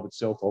in and of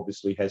itself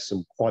obviously has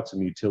quite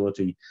some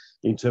utility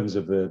in terms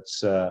of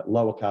its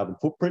lower carbon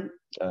footprint,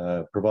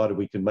 provided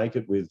we can make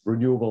it with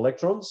renewable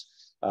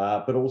electrons,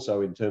 but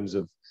also in terms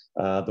of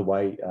the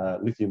way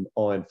lithium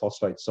iron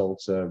phosphate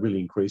salts are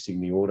really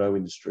increasing the auto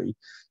industry.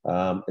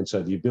 And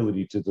so the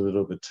ability to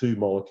deliver 2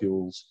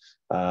 molecules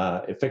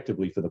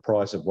effectively for the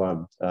price of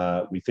one,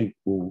 we think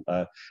will,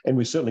 and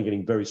we're certainly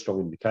getting very strong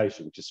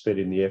indication, which is fed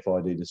in the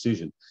FID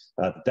decision,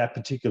 that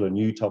particular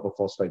new type of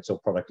phosphate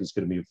salt product is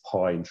going to be of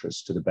high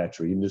interest to the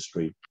battery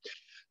industry.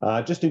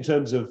 Just in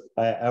terms of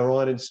our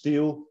iron and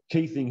steel,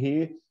 key thing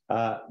here,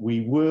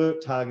 we were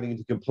targeting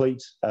to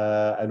complete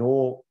an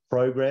ore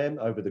program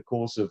over the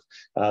course of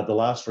the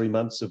last 3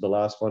 months of the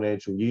last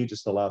financial year,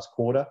 just the last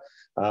quarter.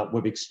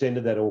 We've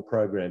extended that ore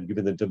program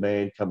given the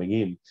demand coming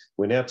in.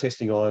 We're now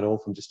testing iron ore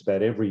from just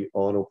about every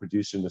iron ore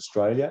producer in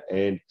Australia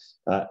and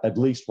at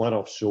least one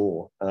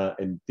offshore.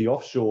 And the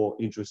offshore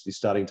interest is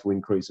starting to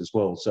increase as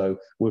well. So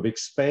we've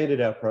expanded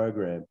our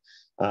program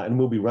and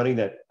we'll be running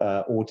that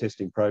ore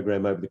testing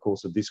program over the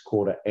course of this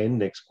quarter and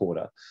next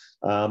quarter.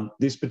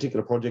 This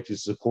particular project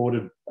is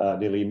supported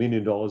nearly $1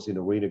 million in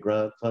ARENA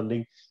grant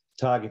funding.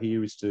 Target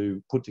here is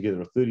to put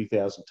together a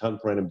 30,000 tonne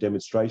per annum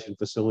demonstration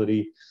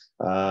facility,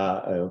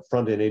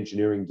 front-end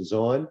engineering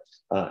design,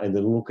 and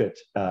then look at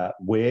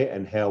where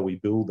and how we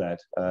build that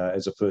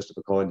as a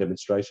first-of-a-kind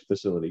demonstration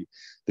facility.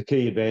 The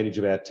key advantage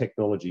of our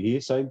technology here,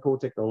 same core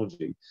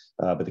technology,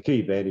 but the key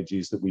advantage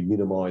is that we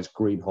minimise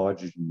green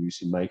hydrogen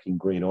use in making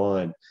green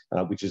iron,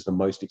 which is the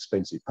most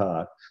expensive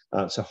part.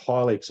 It's a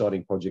highly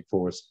exciting project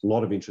for us, a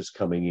lot of interest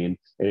coming in,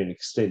 and an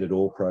extended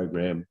ore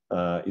program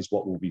is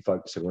what we'll be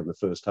focusing on in the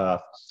first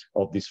half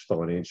of this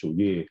financial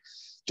year.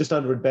 Just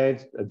under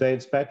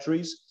advanced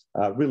batteries,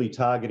 really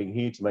targeting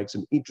here to make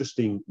some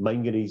interesting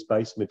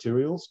manganese-based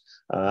materials.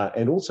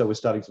 And also we're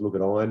starting to look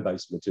at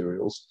iron-based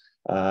materials.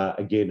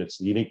 Again, it's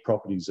the unique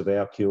properties of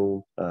our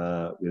kiln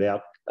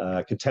without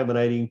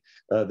contaminating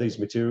these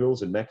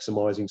materials and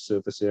maximising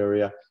surface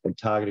area and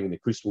targeting the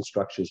crystal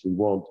structures we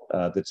want.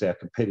 That's our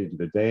competitive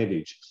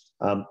advantage.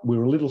 We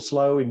were a little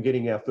slow in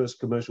getting our first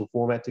commercial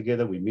format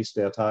together. We missed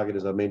our target,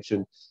 as I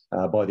mentioned,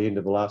 by the end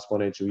of the last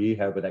financial year.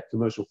 However, that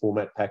commercial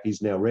format pack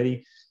is now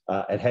ready.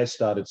 It has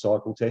started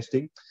cycle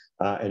testing,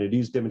 and it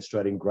is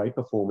demonstrating great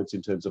performance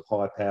in terms of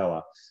high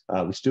power.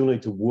 We still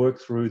need to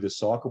work through the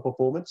cycle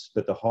performance,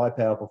 but the high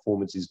power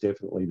performance is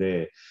definitely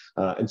there.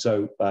 And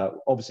so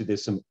obviously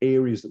there's some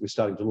areas that we're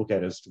starting to look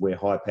at as to where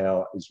high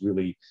power is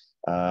really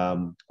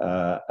an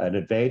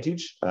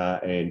advantage,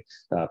 and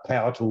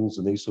power tools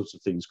and these sorts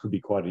of things could be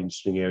quite an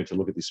interesting area to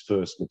look at this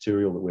first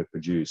material that we've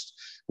produced.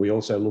 We're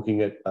also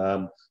looking at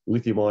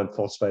lithium iron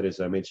phosphate, as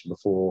I mentioned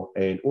before,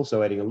 and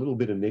also adding a little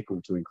bit of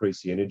nickel to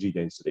increase the energy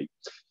density.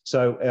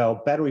 So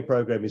our battery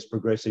program is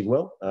progressing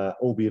well,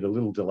 albeit a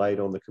little delayed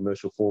on the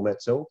commercial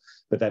format cell,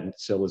 but that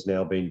cell has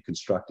now been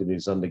constructed and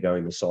is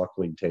undergoing the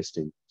cycling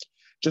testing.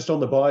 Just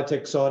on the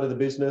biotech side of the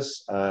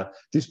business,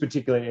 this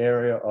particular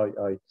area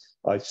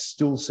I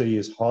still see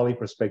as highly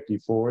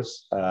prospective for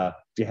us. If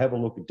you have a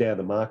look down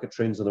the market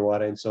trends on the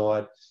right-hand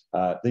side,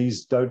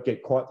 these don't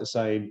get quite the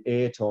same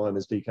airtime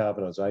as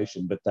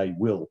decarbonisation, but they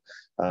will.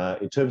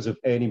 In terms of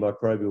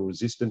antimicrobial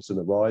resistance and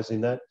the rise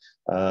in that,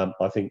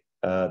 I think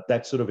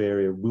that sort of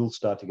area will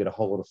start to get a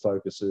whole lot of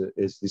focus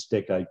as this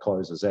decade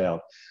closes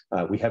out.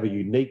 We have a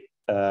unique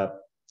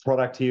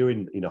product here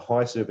in a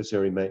high surface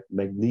area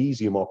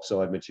magnesium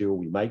oxide material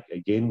we make,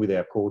 again, with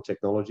our core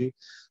technology.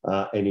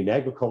 And in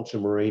agriculture,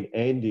 marine,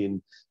 and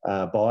in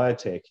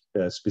biotech,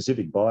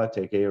 specific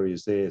biotech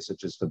areas there,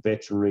 such as for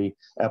veterinary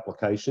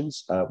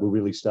applications, we're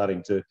really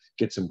starting to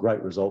get some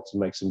great results and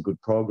make some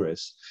good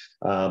progress.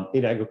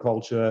 In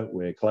agriculture,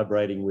 we're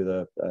collaborating with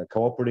a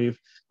cooperative.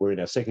 We're in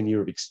our second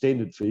year of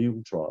extended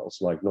field trials,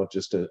 like not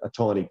just a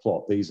tiny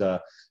plot. These are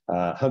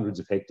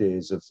hundreds of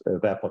hectares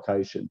of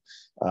application.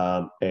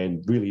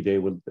 And really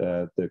there,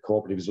 the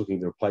cooperative is looking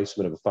at the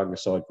replacement of a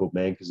fungicide called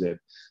mancozeb.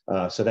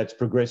 So that's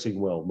progressing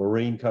well.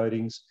 Marine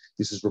coatings,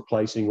 this is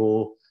replacing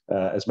all,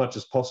 as much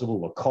as possible,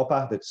 the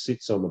copper that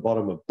sits on the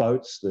bottom of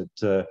boats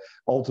that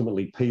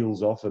ultimately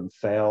peels off and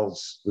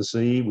fouls the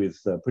sea with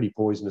pretty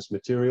poisonous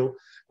material.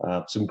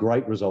 Some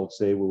great results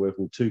there. We're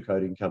working with 2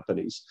 coating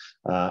companies,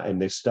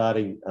 and they're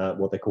starting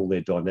what they call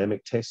their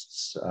dynamic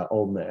tests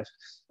on that.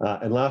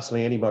 And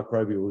lastly,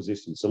 antimicrobial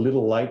resistance. A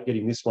little late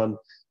getting this one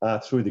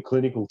through the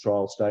clinical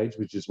trial stage,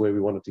 which is where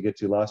we wanted to get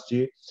to last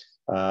year.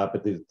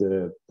 But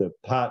the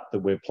part that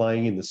we're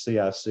playing in the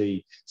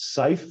CRC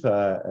SAFE,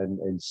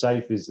 and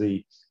SAFE is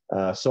the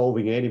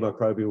solving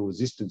antimicrobial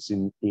resistance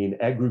in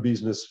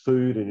agribusiness,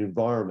 food and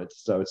environment.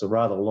 So it's a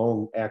rather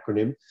long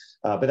acronym.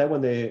 But that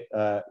one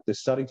they're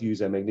starting to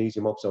use our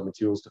magnesium oxide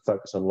materials to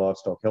focus on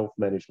livestock health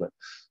management.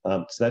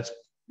 So that's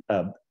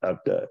a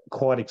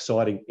quite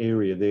exciting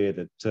area there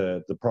that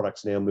the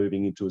product's now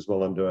moving into as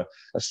well under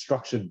a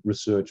structured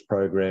research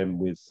program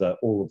with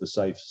all of the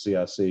SAFE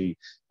CRC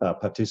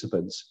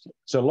participants.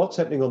 So lots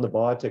happening on the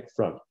biotech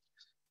front.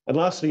 And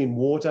lastly, in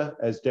water,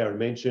 as Darren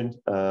mentioned,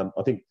 I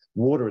think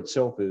water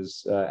itself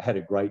has had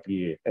a great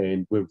year,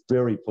 and we're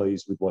very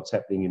pleased with what's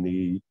happening in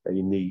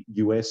the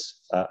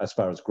US as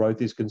far as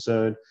growth is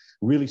concerned.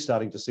 Really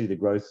starting to see the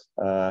growth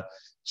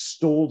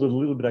stalled a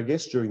little bit, I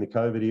guess, during the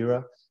COVID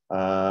era.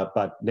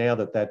 But now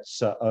that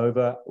that's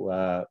over,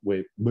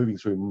 we're moving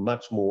through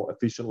much more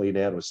efficiently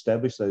now to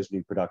establish those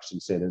new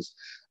production centres.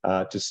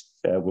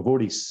 We've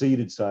already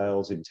seeded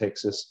sales in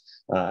Texas,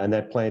 and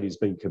that plant is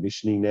being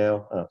commissioning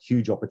now.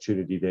 Huge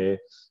opportunity there.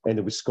 And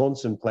the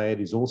Wisconsin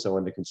plant is also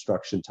under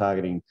construction,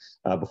 targeting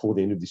before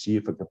the end of this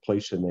year for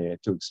completion there,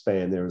 to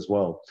expand there as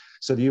well.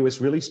 So the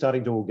US really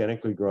starting to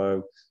organically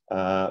grow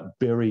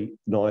very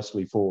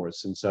nicely for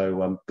us. And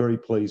so I'm very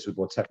pleased with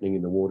what's happening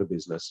in the water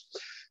business.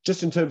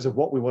 Just in terms of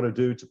what we want to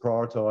do to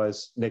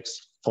prioritise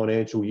next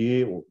financial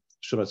year, or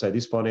should I say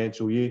this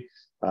financial year,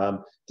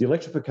 the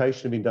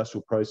electrification of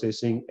industrial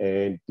processing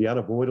and the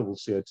unavoidable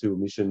CO2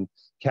 emission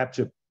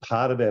capture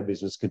part of our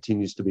business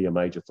continues to be a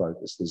major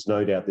focus. There's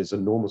no doubt there's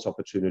enormous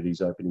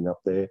opportunities opening up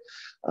there.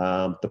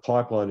 The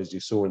pipeline, as you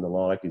saw in the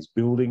like, is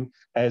building,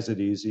 as it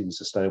is in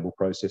sustainable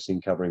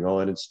processing, covering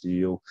iron and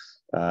steel,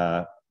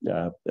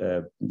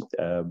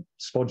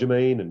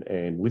 spodumene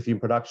and lithium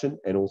production,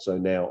 and also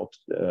now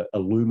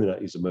alumina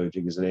is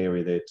emerging as an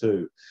area there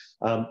too.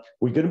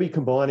 We're going to be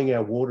combining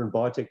our water and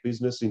biotech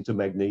business into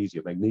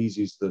magnesia.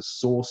 Magnesia is the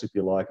source, if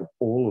you like, of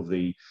all of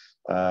the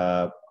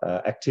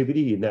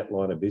activity in that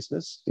line of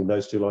business, in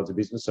those two lines of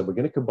business. So we're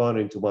going to combine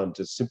it into one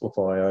to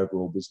simplify our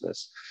overall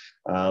business.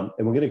 And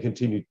we're going to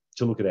continue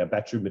to look at our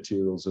battery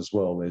materials as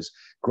well. There's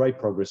great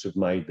progress we've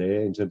made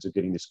there in terms of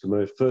getting this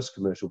first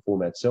commercial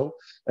format cell,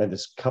 and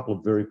there's a couple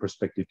of very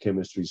prospective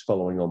chemistries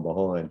following on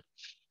behind.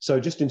 So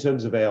just in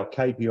terms of our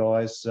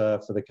KPIs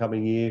for the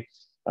coming year,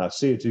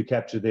 CO2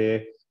 capture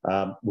there,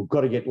 we've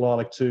got to get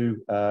Lilac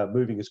 2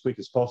 moving as quick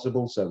as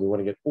possible. So we want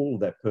to get all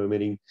of that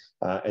permitting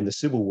and the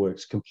civil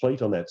works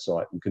complete on that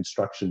site and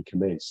construction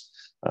commenced.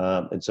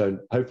 And so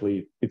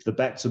hopefully, if the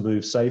bats are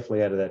moved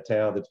safely out of that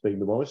tower that's been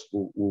demolished,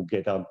 we'll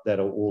get that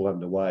all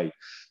underway.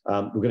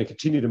 We're going to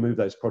continue to move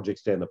those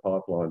projects down the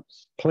pipeline.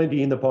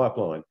 Plenty in the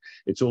pipeline.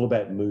 It's all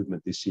about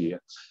movement this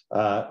year.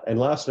 And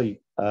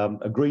lastly,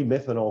 a green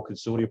methanol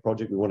consortia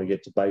project. We want to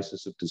get to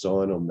basis of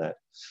design on that.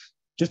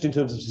 Just in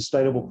terms of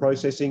sustainable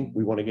processing,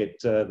 we want to get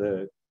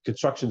the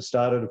construction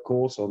started, of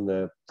course, on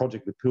the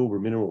project with Pilbara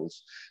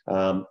Minerals.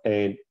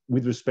 And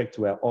with respect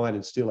to our iron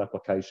and steel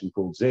application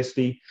called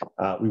Zesty,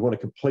 we want to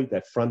complete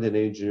that front-end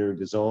engineering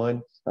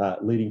design,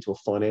 leading to a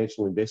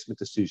financial investment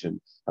decision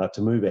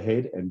to move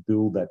ahead and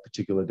build that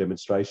particular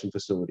demonstration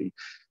facility.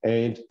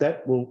 And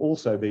that will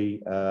also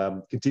be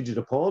contingent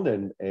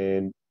upon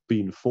and be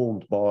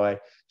informed by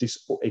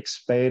this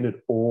expanded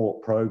ore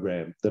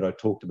program that I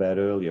talked about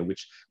earlier,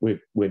 which we're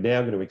now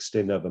going to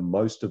extend over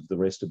most of the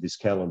rest of this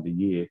calendar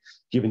year,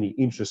 given the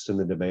interest and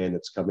the demand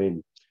that's come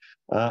in.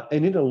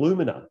 And in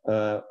alumina,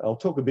 I'll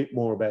talk a bit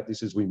more about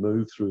this as we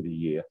move through the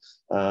year.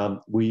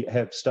 We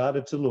have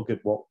started to look at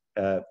what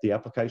the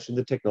application of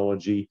the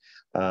technology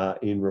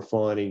in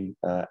refining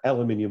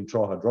aluminium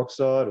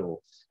trihydroxide or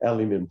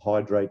aluminium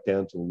hydrate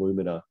down to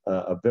alumina,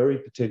 a very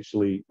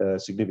potentially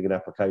significant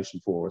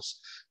application for us.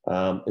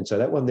 And so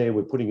that one there,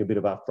 we're putting a bit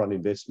of upfront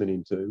investment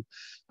into.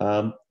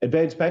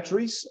 Advanced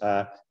batteries,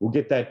 we'll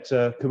get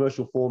that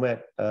commercial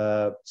format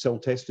cell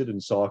tested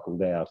and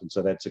cycled out. And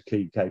so that's a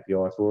key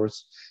KPI for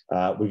us.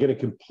 We're going to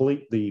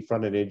complete the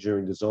front-end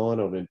engineering design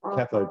on a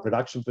cathode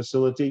production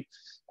facility.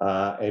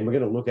 And we're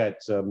going to look at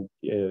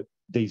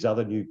these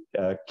other new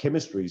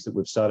chemistries that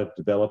we've started to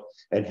develop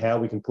and how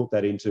we can put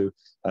that into,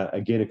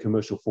 again, a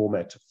commercial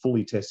format to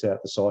fully test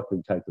out the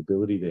cycling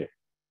capability there.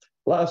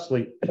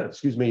 Lastly,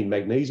 excuse me, in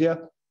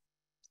magnesia,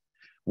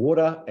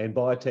 water and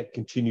biotech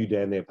continue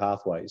down their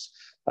pathways.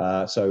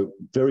 So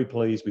very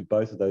pleased with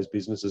both of those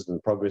businesses and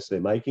the progress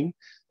they're making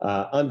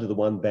under the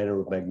one banner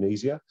of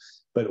magnesia.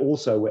 But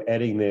also we're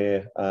adding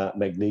their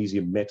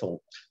magnesium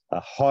metal, a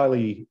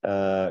highly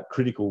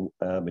critical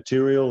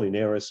material in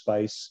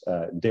aerospace,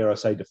 dare I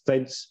say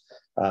defence,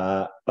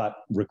 but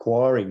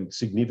requiring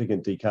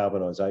significant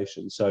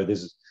decarbonisation. So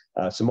there's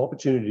some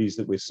opportunities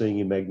that we're seeing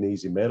in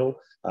magnesium metal.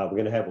 We're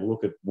going to have a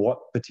look at what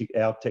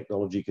our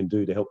technology can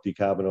do to help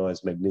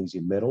decarbonise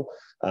magnesium metal,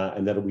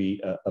 and that'll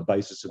be a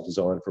basis of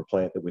design for a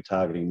plant that we're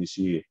targeting this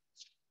year.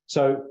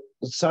 So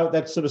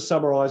that sort of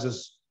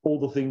summarises all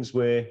the things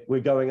we're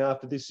going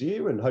after this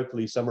year, and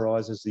hopefully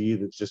summarises the year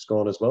that's just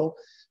gone as well.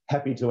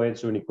 Happy to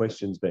answer any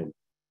questions, Ben.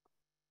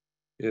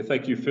 Yeah,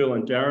 thank you, Phil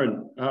and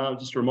Darren.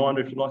 Just a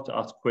reminder, if you'd like to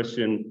ask a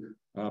question,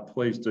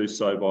 please do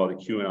so via the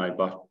Q&A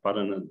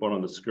button at the bottom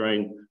of the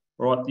screen.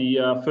 All right,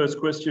 the first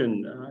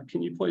question,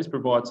 can you please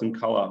provide some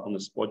colour on the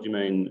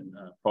spodumene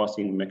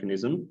pricing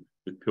mechanism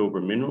with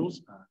Pilbara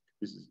Minerals?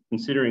 This is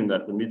considering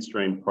that the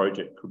midstream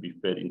project could be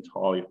fed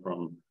entirely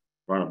from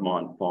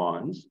run-of-mine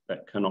fines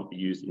that cannot be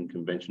used in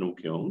conventional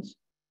kilns.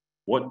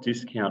 What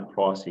discount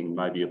pricing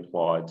may be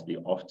applied to the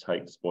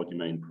off-take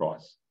spodumene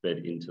price fed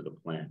into the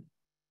plant?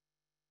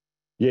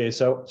 Yeah,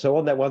 so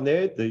on that one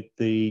there,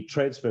 the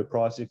transfer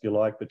price, if you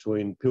like,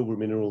 between Pilbara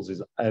Minerals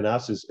and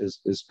us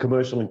is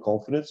commercial in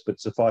confidence,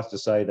 but suffice to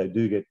say they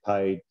do get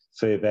paid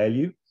fair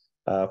value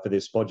for their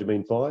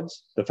spodumene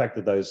fines. The fact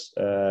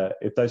that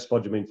if those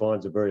spodumene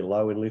fines are very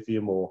low in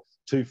lithium or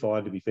too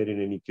fine to be fed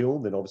in any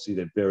kiln, then obviously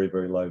they're very,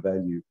 very low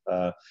value.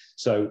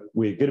 So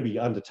we're going to be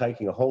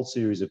undertaking a whole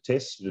series of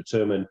tests to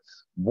determine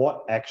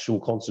what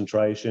actual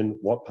concentration,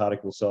 what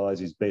particle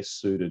size is best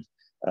suited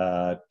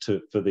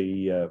for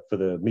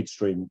the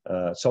midstream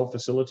salt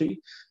facility.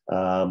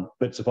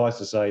 But suffice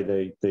to say,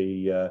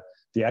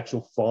 the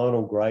actual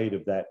final grade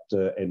of that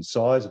and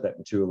size of that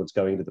material that's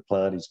going into the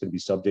plant is going to be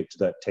subject to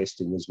that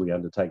testing as we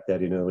undertake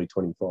that in early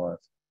 25.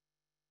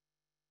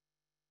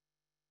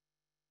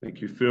 Thank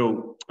you,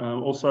 Phil.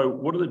 Also,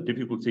 what are the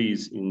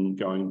difficulties in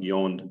going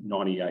beyond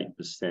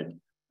 98%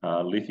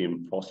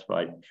 lithium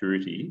phosphate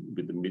purity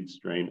with the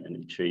midstream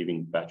and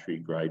achieving battery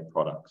grade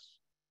products?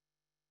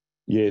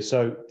 Yeah,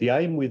 so the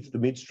aim with the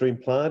midstream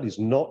plant is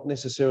not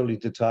necessarily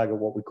to target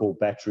what we call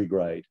battery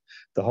grade.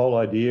 The whole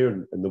idea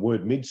and the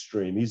word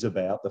midstream is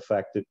about the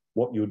fact that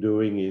what you're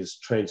doing is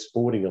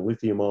transporting a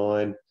lithium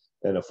ion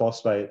and a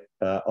phosphate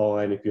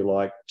ion, if you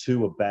like,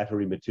 to a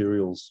battery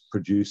materials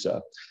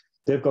producer.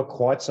 They've got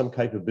quite some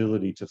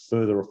capability to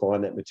further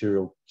refine that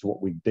material to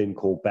what we then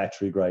call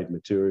battery grade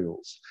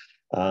materials.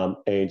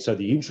 And so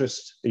the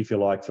interest, if you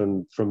like,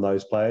 from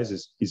those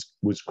players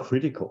was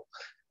critical.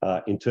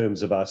 In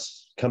terms of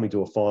us coming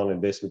to a final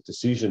investment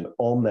decision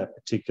on that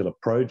particular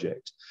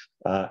project.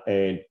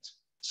 And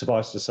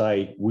suffice to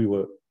say, we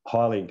were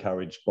highly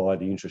encouraged by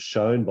the interest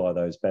shown by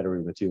those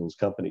battery materials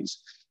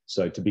companies.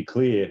 So to be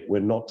clear, we're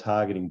not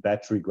targeting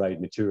battery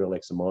grade material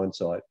ex a mine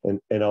site. And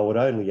I would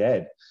only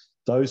add,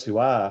 those who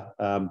are,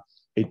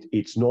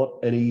 it's not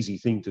an easy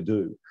thing to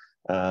do.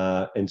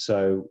 And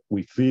so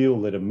we feel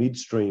that a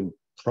midstream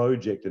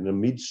project and a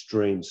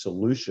midstream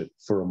solution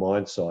for a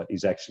mine site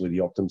is actually the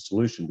optimum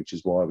solution, which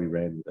is why we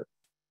ran with it.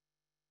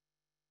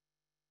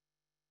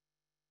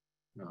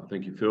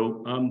 Thank you,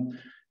 Phil.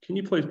 Can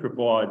you please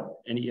provide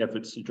any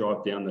efforts to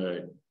drive down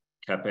the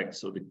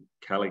CapEx or the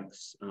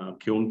Calix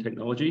kiln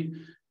technology?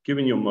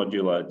 Given your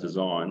modular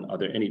design, are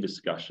there any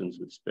discussions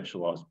with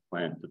specialised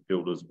plant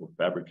builders or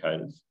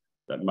fabricators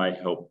that may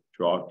help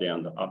drive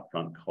down the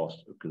upfront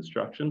cost of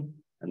construction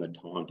and the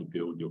time to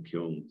build your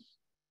kilns?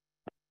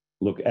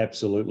 Look,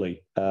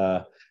 absolutely.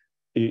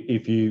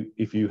 If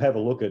you have a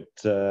look at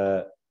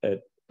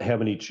how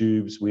many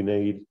tubes we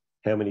need,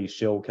 how many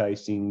shell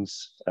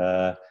casings,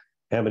 how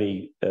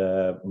many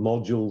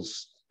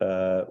modules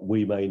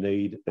we may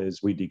need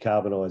as we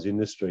decarbonise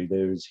industry,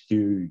 there is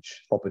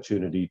huge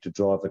opportunity to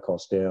drive the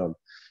cost down.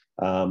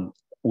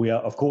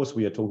 Of course,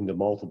 we are talking to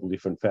multiple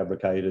different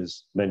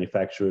fabricators,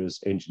 manufacturers,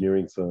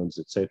 engineering firms,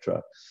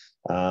 etc.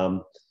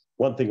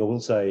 One thing I will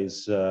say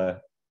is,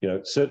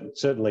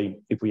 certainly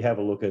if we have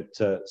a look at,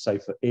 say,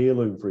 for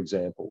heirloom, for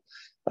example,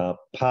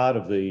 part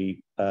of the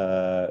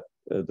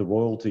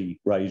royalty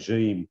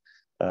regime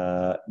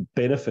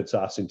benefits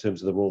us in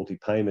terms of the royalty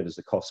payment as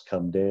the costs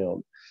come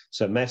down.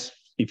 So mass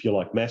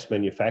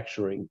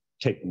manufacturing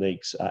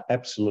techniques are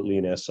absolutely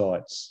in our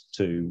sights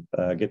to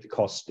get the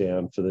costs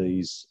down for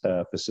these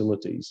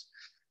facilities.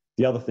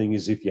 The other thing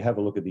is, if you have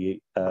a look at the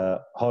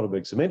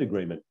Heidelberg Cement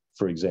Agreement,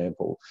 for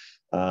example,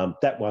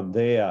 that one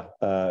there,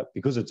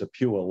 because it's a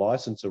pure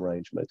license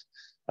arrangement,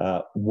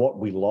 what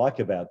we like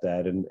about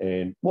that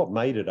and what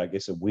made it, I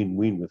guess, a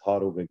win-win with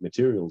Heidelberg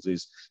Materials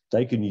is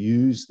they can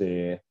use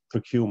their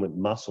procurement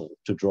muscle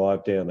to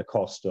drive down the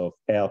cost of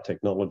our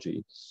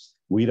technology.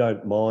 We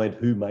don't mind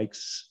who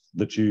makes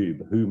the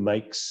tube, who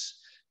makes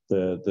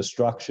the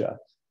structure.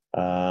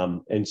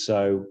 And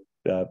so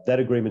that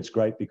agreement's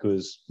great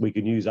because we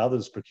can use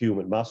others'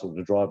 procurement muscle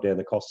to drive down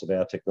the cost of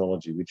our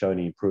technology, which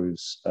only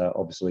improves,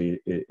 obviously,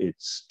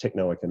 its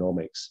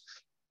techno-economics.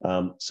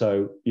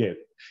 So, yeah,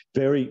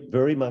 very,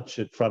 very much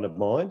at front of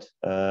mind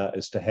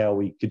as to how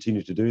we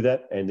continue to do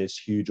that. And there's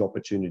huge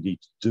opportunity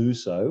to do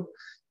so,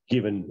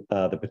 given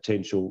the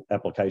potential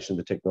application of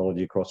the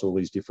technology across all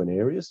these different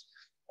areas.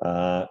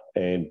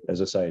 And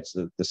as I say, it's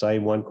the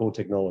same one core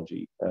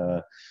technology.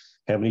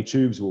 How many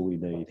tubes will we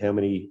need? How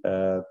many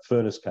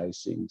furnace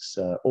casings?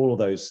 All of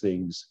those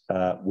things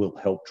will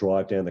help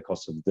drive down the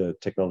cost of the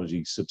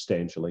technology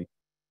substantially.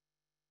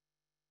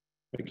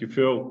 Thank you,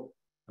 Phil.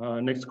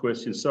 Next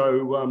question.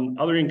 So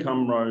other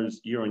income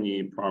rose year on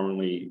year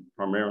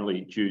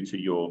primarily due to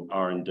your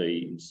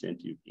R&D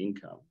incentive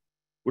income.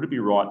 Would it be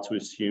right to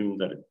assume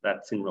that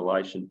that's in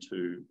relation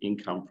to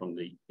income from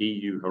the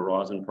EU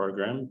Horizon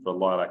program for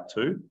Lilac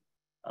 2?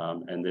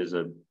 And there's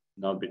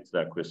another bit to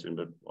that question,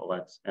 but I'll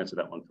answer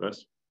that one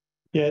first.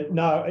 Yeah,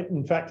 no,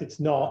 in fact, it's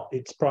not.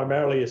 It's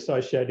primarily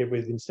associated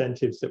with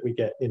incentives that we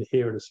get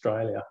here in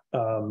Australia.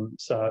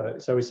 So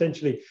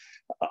essentially,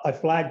 I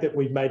flagged that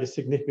we've made a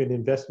significant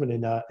investment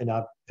in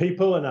our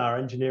people and our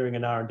engineering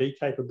and R&D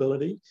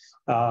capability.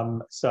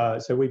 So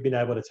we've been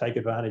able to take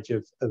advantage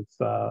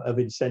of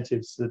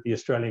incentives that the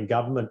Australian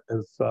government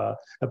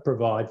have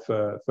provide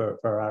for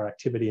our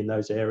activity in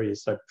those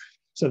areas.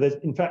 So there's,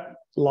 in fact,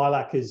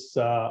 Lilac is,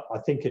 I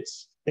think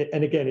it's,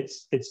 and again,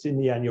 it's in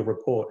the annual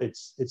report.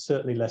 It's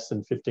certainly less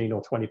than 15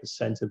 or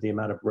 20% of the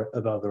amount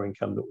of other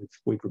income that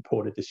we've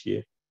reported this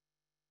year.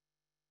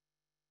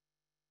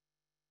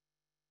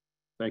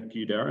 Thank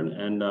you, Darren.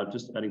 And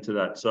just adding to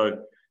that, so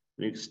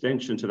an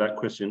extension to that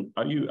question,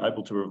 are you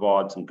able to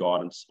provide some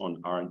guidance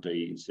on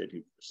R&D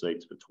incentive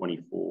receipts for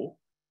 24?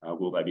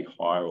 Will they be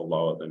higher or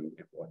lower than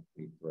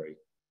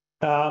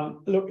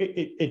FY23? Look,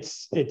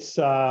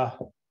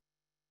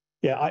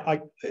 yeah, I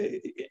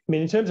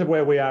mean, in terms of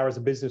where we are as a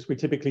business, we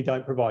typically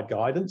don't provide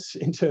guidance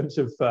in terms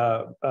of,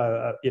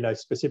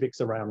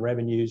 specifics around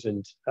revenues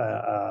and,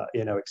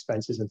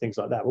 expenses and things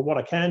like that. But what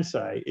I can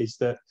say is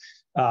that,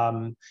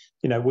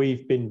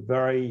 we've been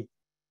very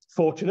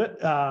fortunate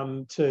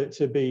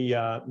to be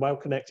well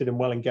connected and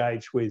well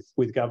engaged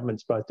with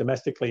governments both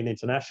domestically and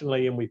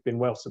internationally, and we've been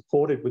well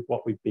supported with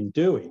what we've been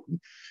doing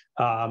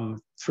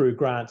through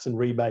grants and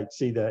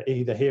rebates, either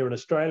here in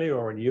Australia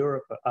or in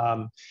Europe,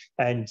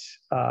 and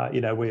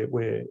you know,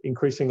 we're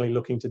increasingly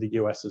looking to the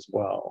US as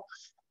well.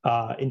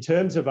 In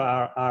terms of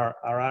our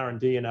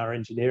R&D and our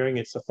engineering,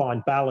 it's a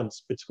fine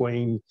balance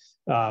between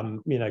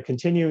you know,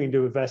 continuing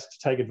to invest to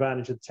take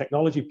advantage of the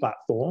technology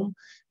platform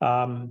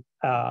and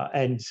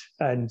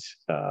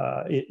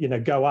you know,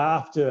 go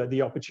after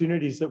the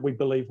opportunities that we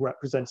believe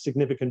represent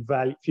significant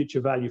value,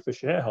 future value for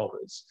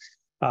shareholders,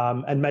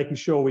 and making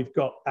sure we've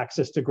got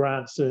access to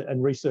grants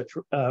and research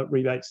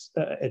rebates,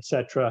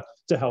 etc.,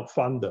 to help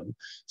fund them.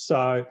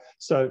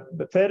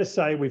 But fair to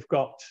say we've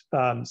got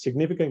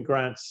significant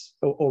grants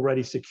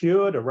already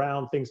secured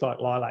around things like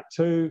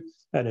LILAC-2.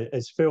 And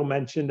as Phil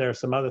mentioned, there are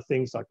some other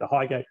things like the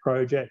Highgate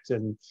project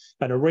and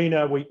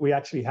ARENA. We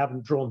actually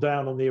haven't drawn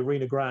down on the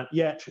ARENA grant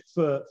yet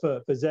for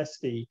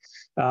ZESTY.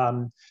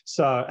 And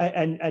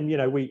you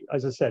know,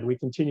 as I said, we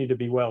continue to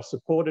be well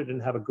supported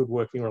and have a good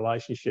working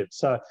relationship.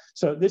 So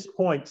at this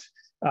point,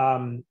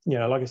 you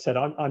know, like I said,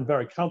 I'm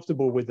very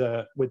comfortable with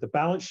the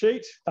balance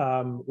sheet,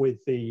 with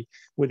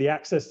the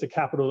access to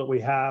capital that we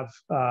have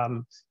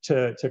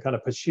to kind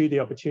of pursue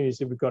the opportunities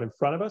that we've got in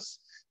front of us.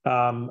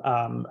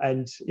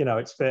 And you know,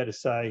 it's fair to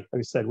say, like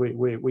I said,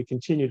 we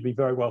continue to be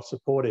very well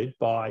supported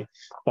by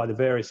the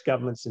various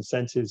government's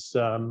incentives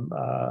that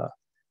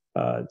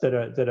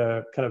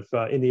are kind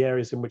of in the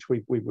areas in which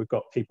we've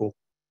got people.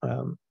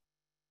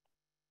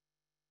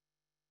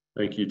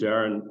 Thank you,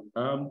 Darren.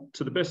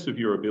 To the best of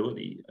your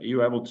ability, are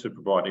you able to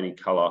provide any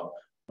colour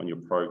on your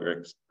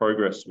progress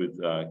with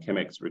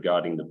ChemX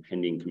regarding the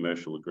pending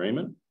commercial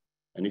agreement?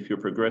 And if you're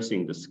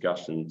progressing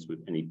discussions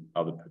with any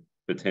other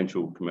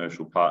potential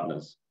commercial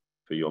partners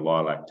for your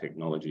LILAC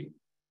technology?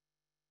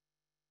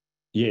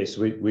 Yes,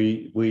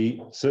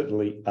 we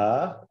certainly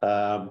are.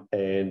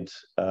 And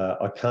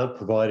I can't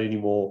provide any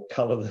more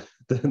colour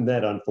than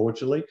that,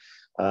 unfortunately.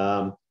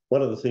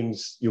 One of the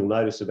things you'll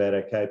notice about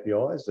our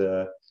KPIs,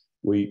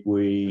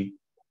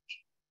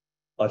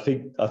 I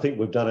think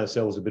we've done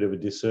ourselves a bit of a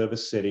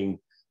disservice setting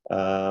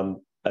a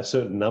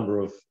certain number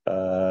of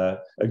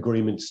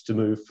agreements to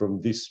move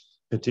from this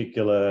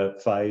particular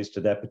phase to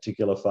that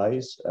particular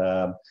phase.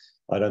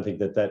 I don't think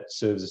that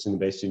serves us in the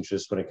best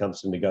interest when it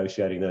comes to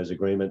negotiating those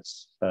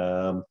agreements.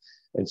 And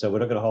so we're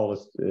not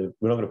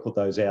going to put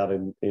those out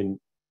in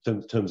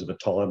terms of a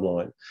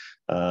timeline.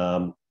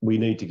 We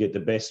need to get the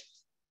best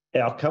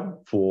outcome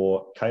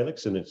for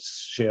Calix and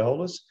its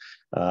shareholders.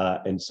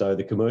 And so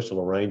the commercial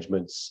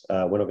arrangements,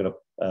 we're not going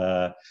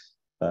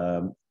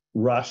to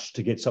rush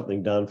to get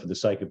something done for the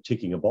sake of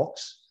ticking a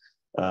box.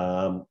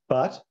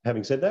 But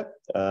having said that,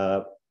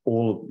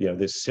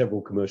 there's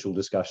several commercial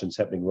discussions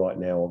happening right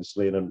now,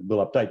 obviously, and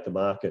we'll update the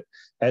market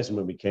as and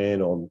when we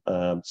can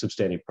on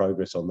substantive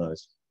progress on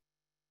those.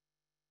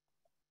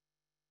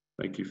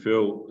 Thank you,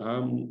 Phil.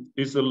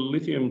 Is the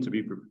lithium to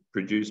be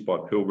produced by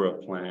the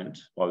Pilbara plant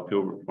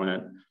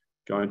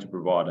going to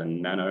provide a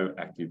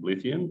nano-active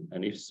lithium?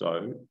 And if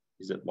so,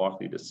 is it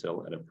likely to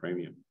sell at a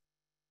premium?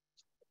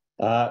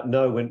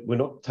 No, we're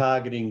not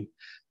targeting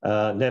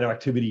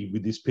nanoactivity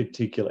with this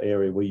particular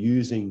area. We're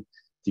using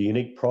the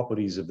unique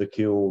properties of the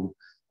kiln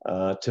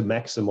to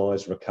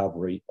maximise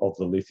recovery of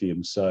the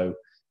lithium. So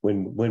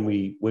when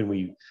we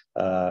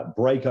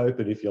break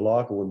open, if you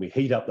like, or when we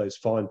heat up those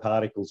fine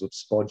particles of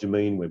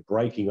spodumene, we're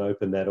breaking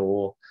open that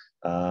ore.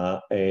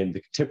 And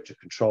the temperature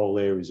control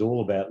there is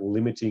all about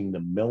limiting the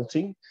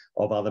melting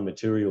of other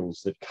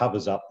materials that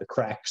covers up the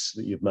cracks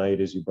that you've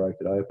made as you broke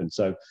it open.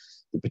 So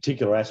the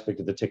particular aspect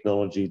of the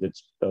technology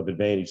that's of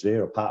advantage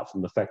there, apart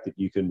from the fact that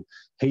you can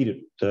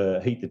heat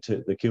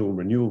the kiln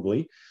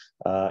renewably,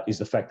 is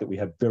the fact that we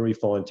have very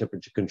fine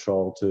temperature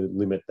control to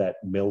limit that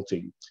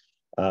melting.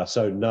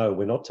 So no,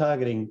 we're not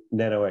targeting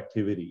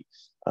nanoactivity.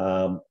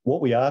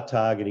 What we are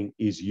targeting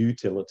is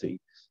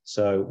utility.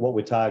 So what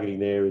we're targeting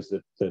there is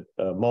that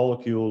a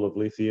molecule of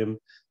lithium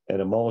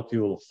and a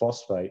molecule of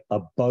phosphate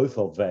are both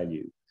of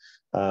value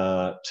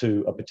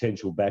to a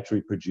potential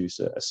battery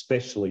producer,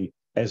 especially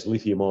as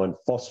lithium iron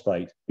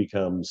phosphate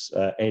becomes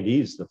and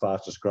is the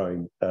fastest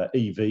growing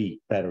EV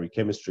battery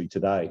chemistry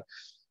today.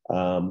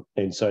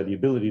 And so the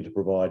ability to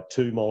provide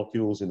two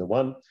molecules in the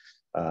one,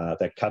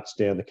 that cuts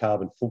down the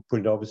carbon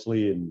footprint,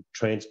 obviously, and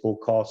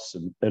transport costs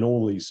and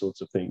all these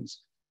sorts of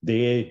things.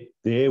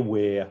 They're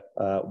where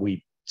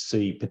we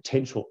see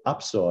potential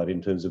upside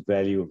in terms of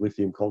value of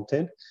lithium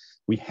content.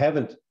 We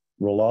haven't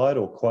relied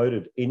or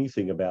quoted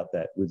anything about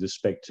that with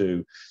respect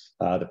to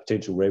the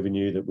potential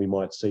revenue that we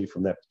might see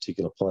from that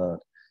particular plant.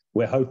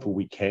 We're hopeful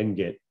we can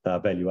get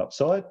value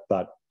upside,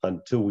 but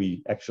until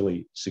we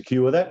actually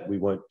secure that, we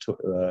won't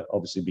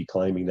obviously be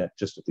claiming that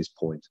just at this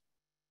point.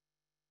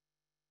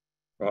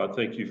 All right,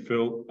 thank you,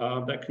 Phil.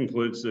 That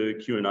concludes the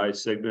Q&A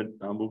segment.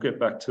 We'll get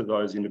back to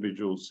those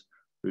individuals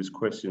whose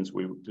questions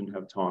we didn't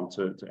have time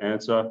to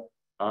answer.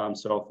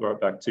 So I'll throw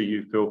it back to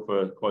you, Phil,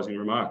 for closing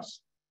remarks.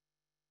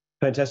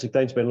 Fantastic.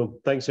 Thanks, Ben. Look,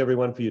 thanks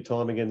everyone for your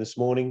time again this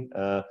morning.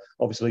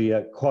 Obviously,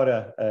 quite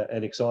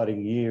an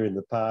exciting year in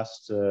the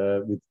past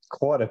with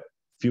quite a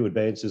few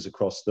advances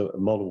across the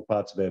multiple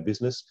parts of our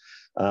business.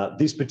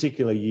 This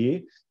particular year,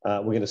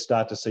 we're going to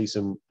start to see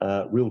some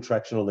real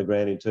traction on the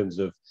ground in terms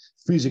of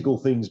physical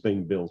things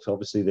being built.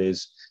 Obviously,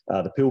 there's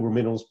the Pilbara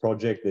Minerals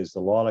project, there's the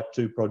Lilac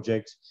 2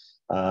 project.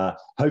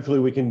 Hopefully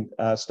we can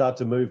start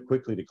to move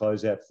quickly to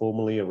close out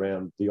formally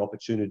around the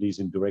opportunities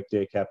in direct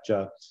air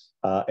capture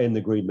and the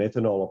green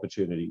methanol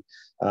opportunity.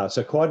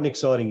 So quite an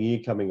exciting year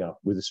coming up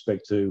with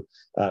respect to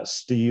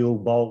steel,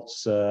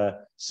 bolts,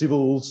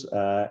 civils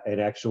and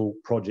actual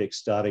projects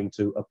starting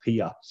to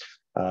appear.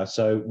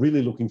 So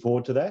really looking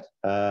forward to that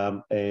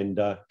and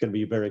going to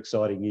be a very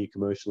exciting year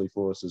commercially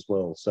for us as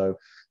well. So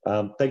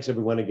thanks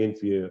everyone again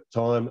for your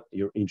time,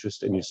 your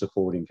interest and your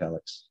support in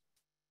Calix.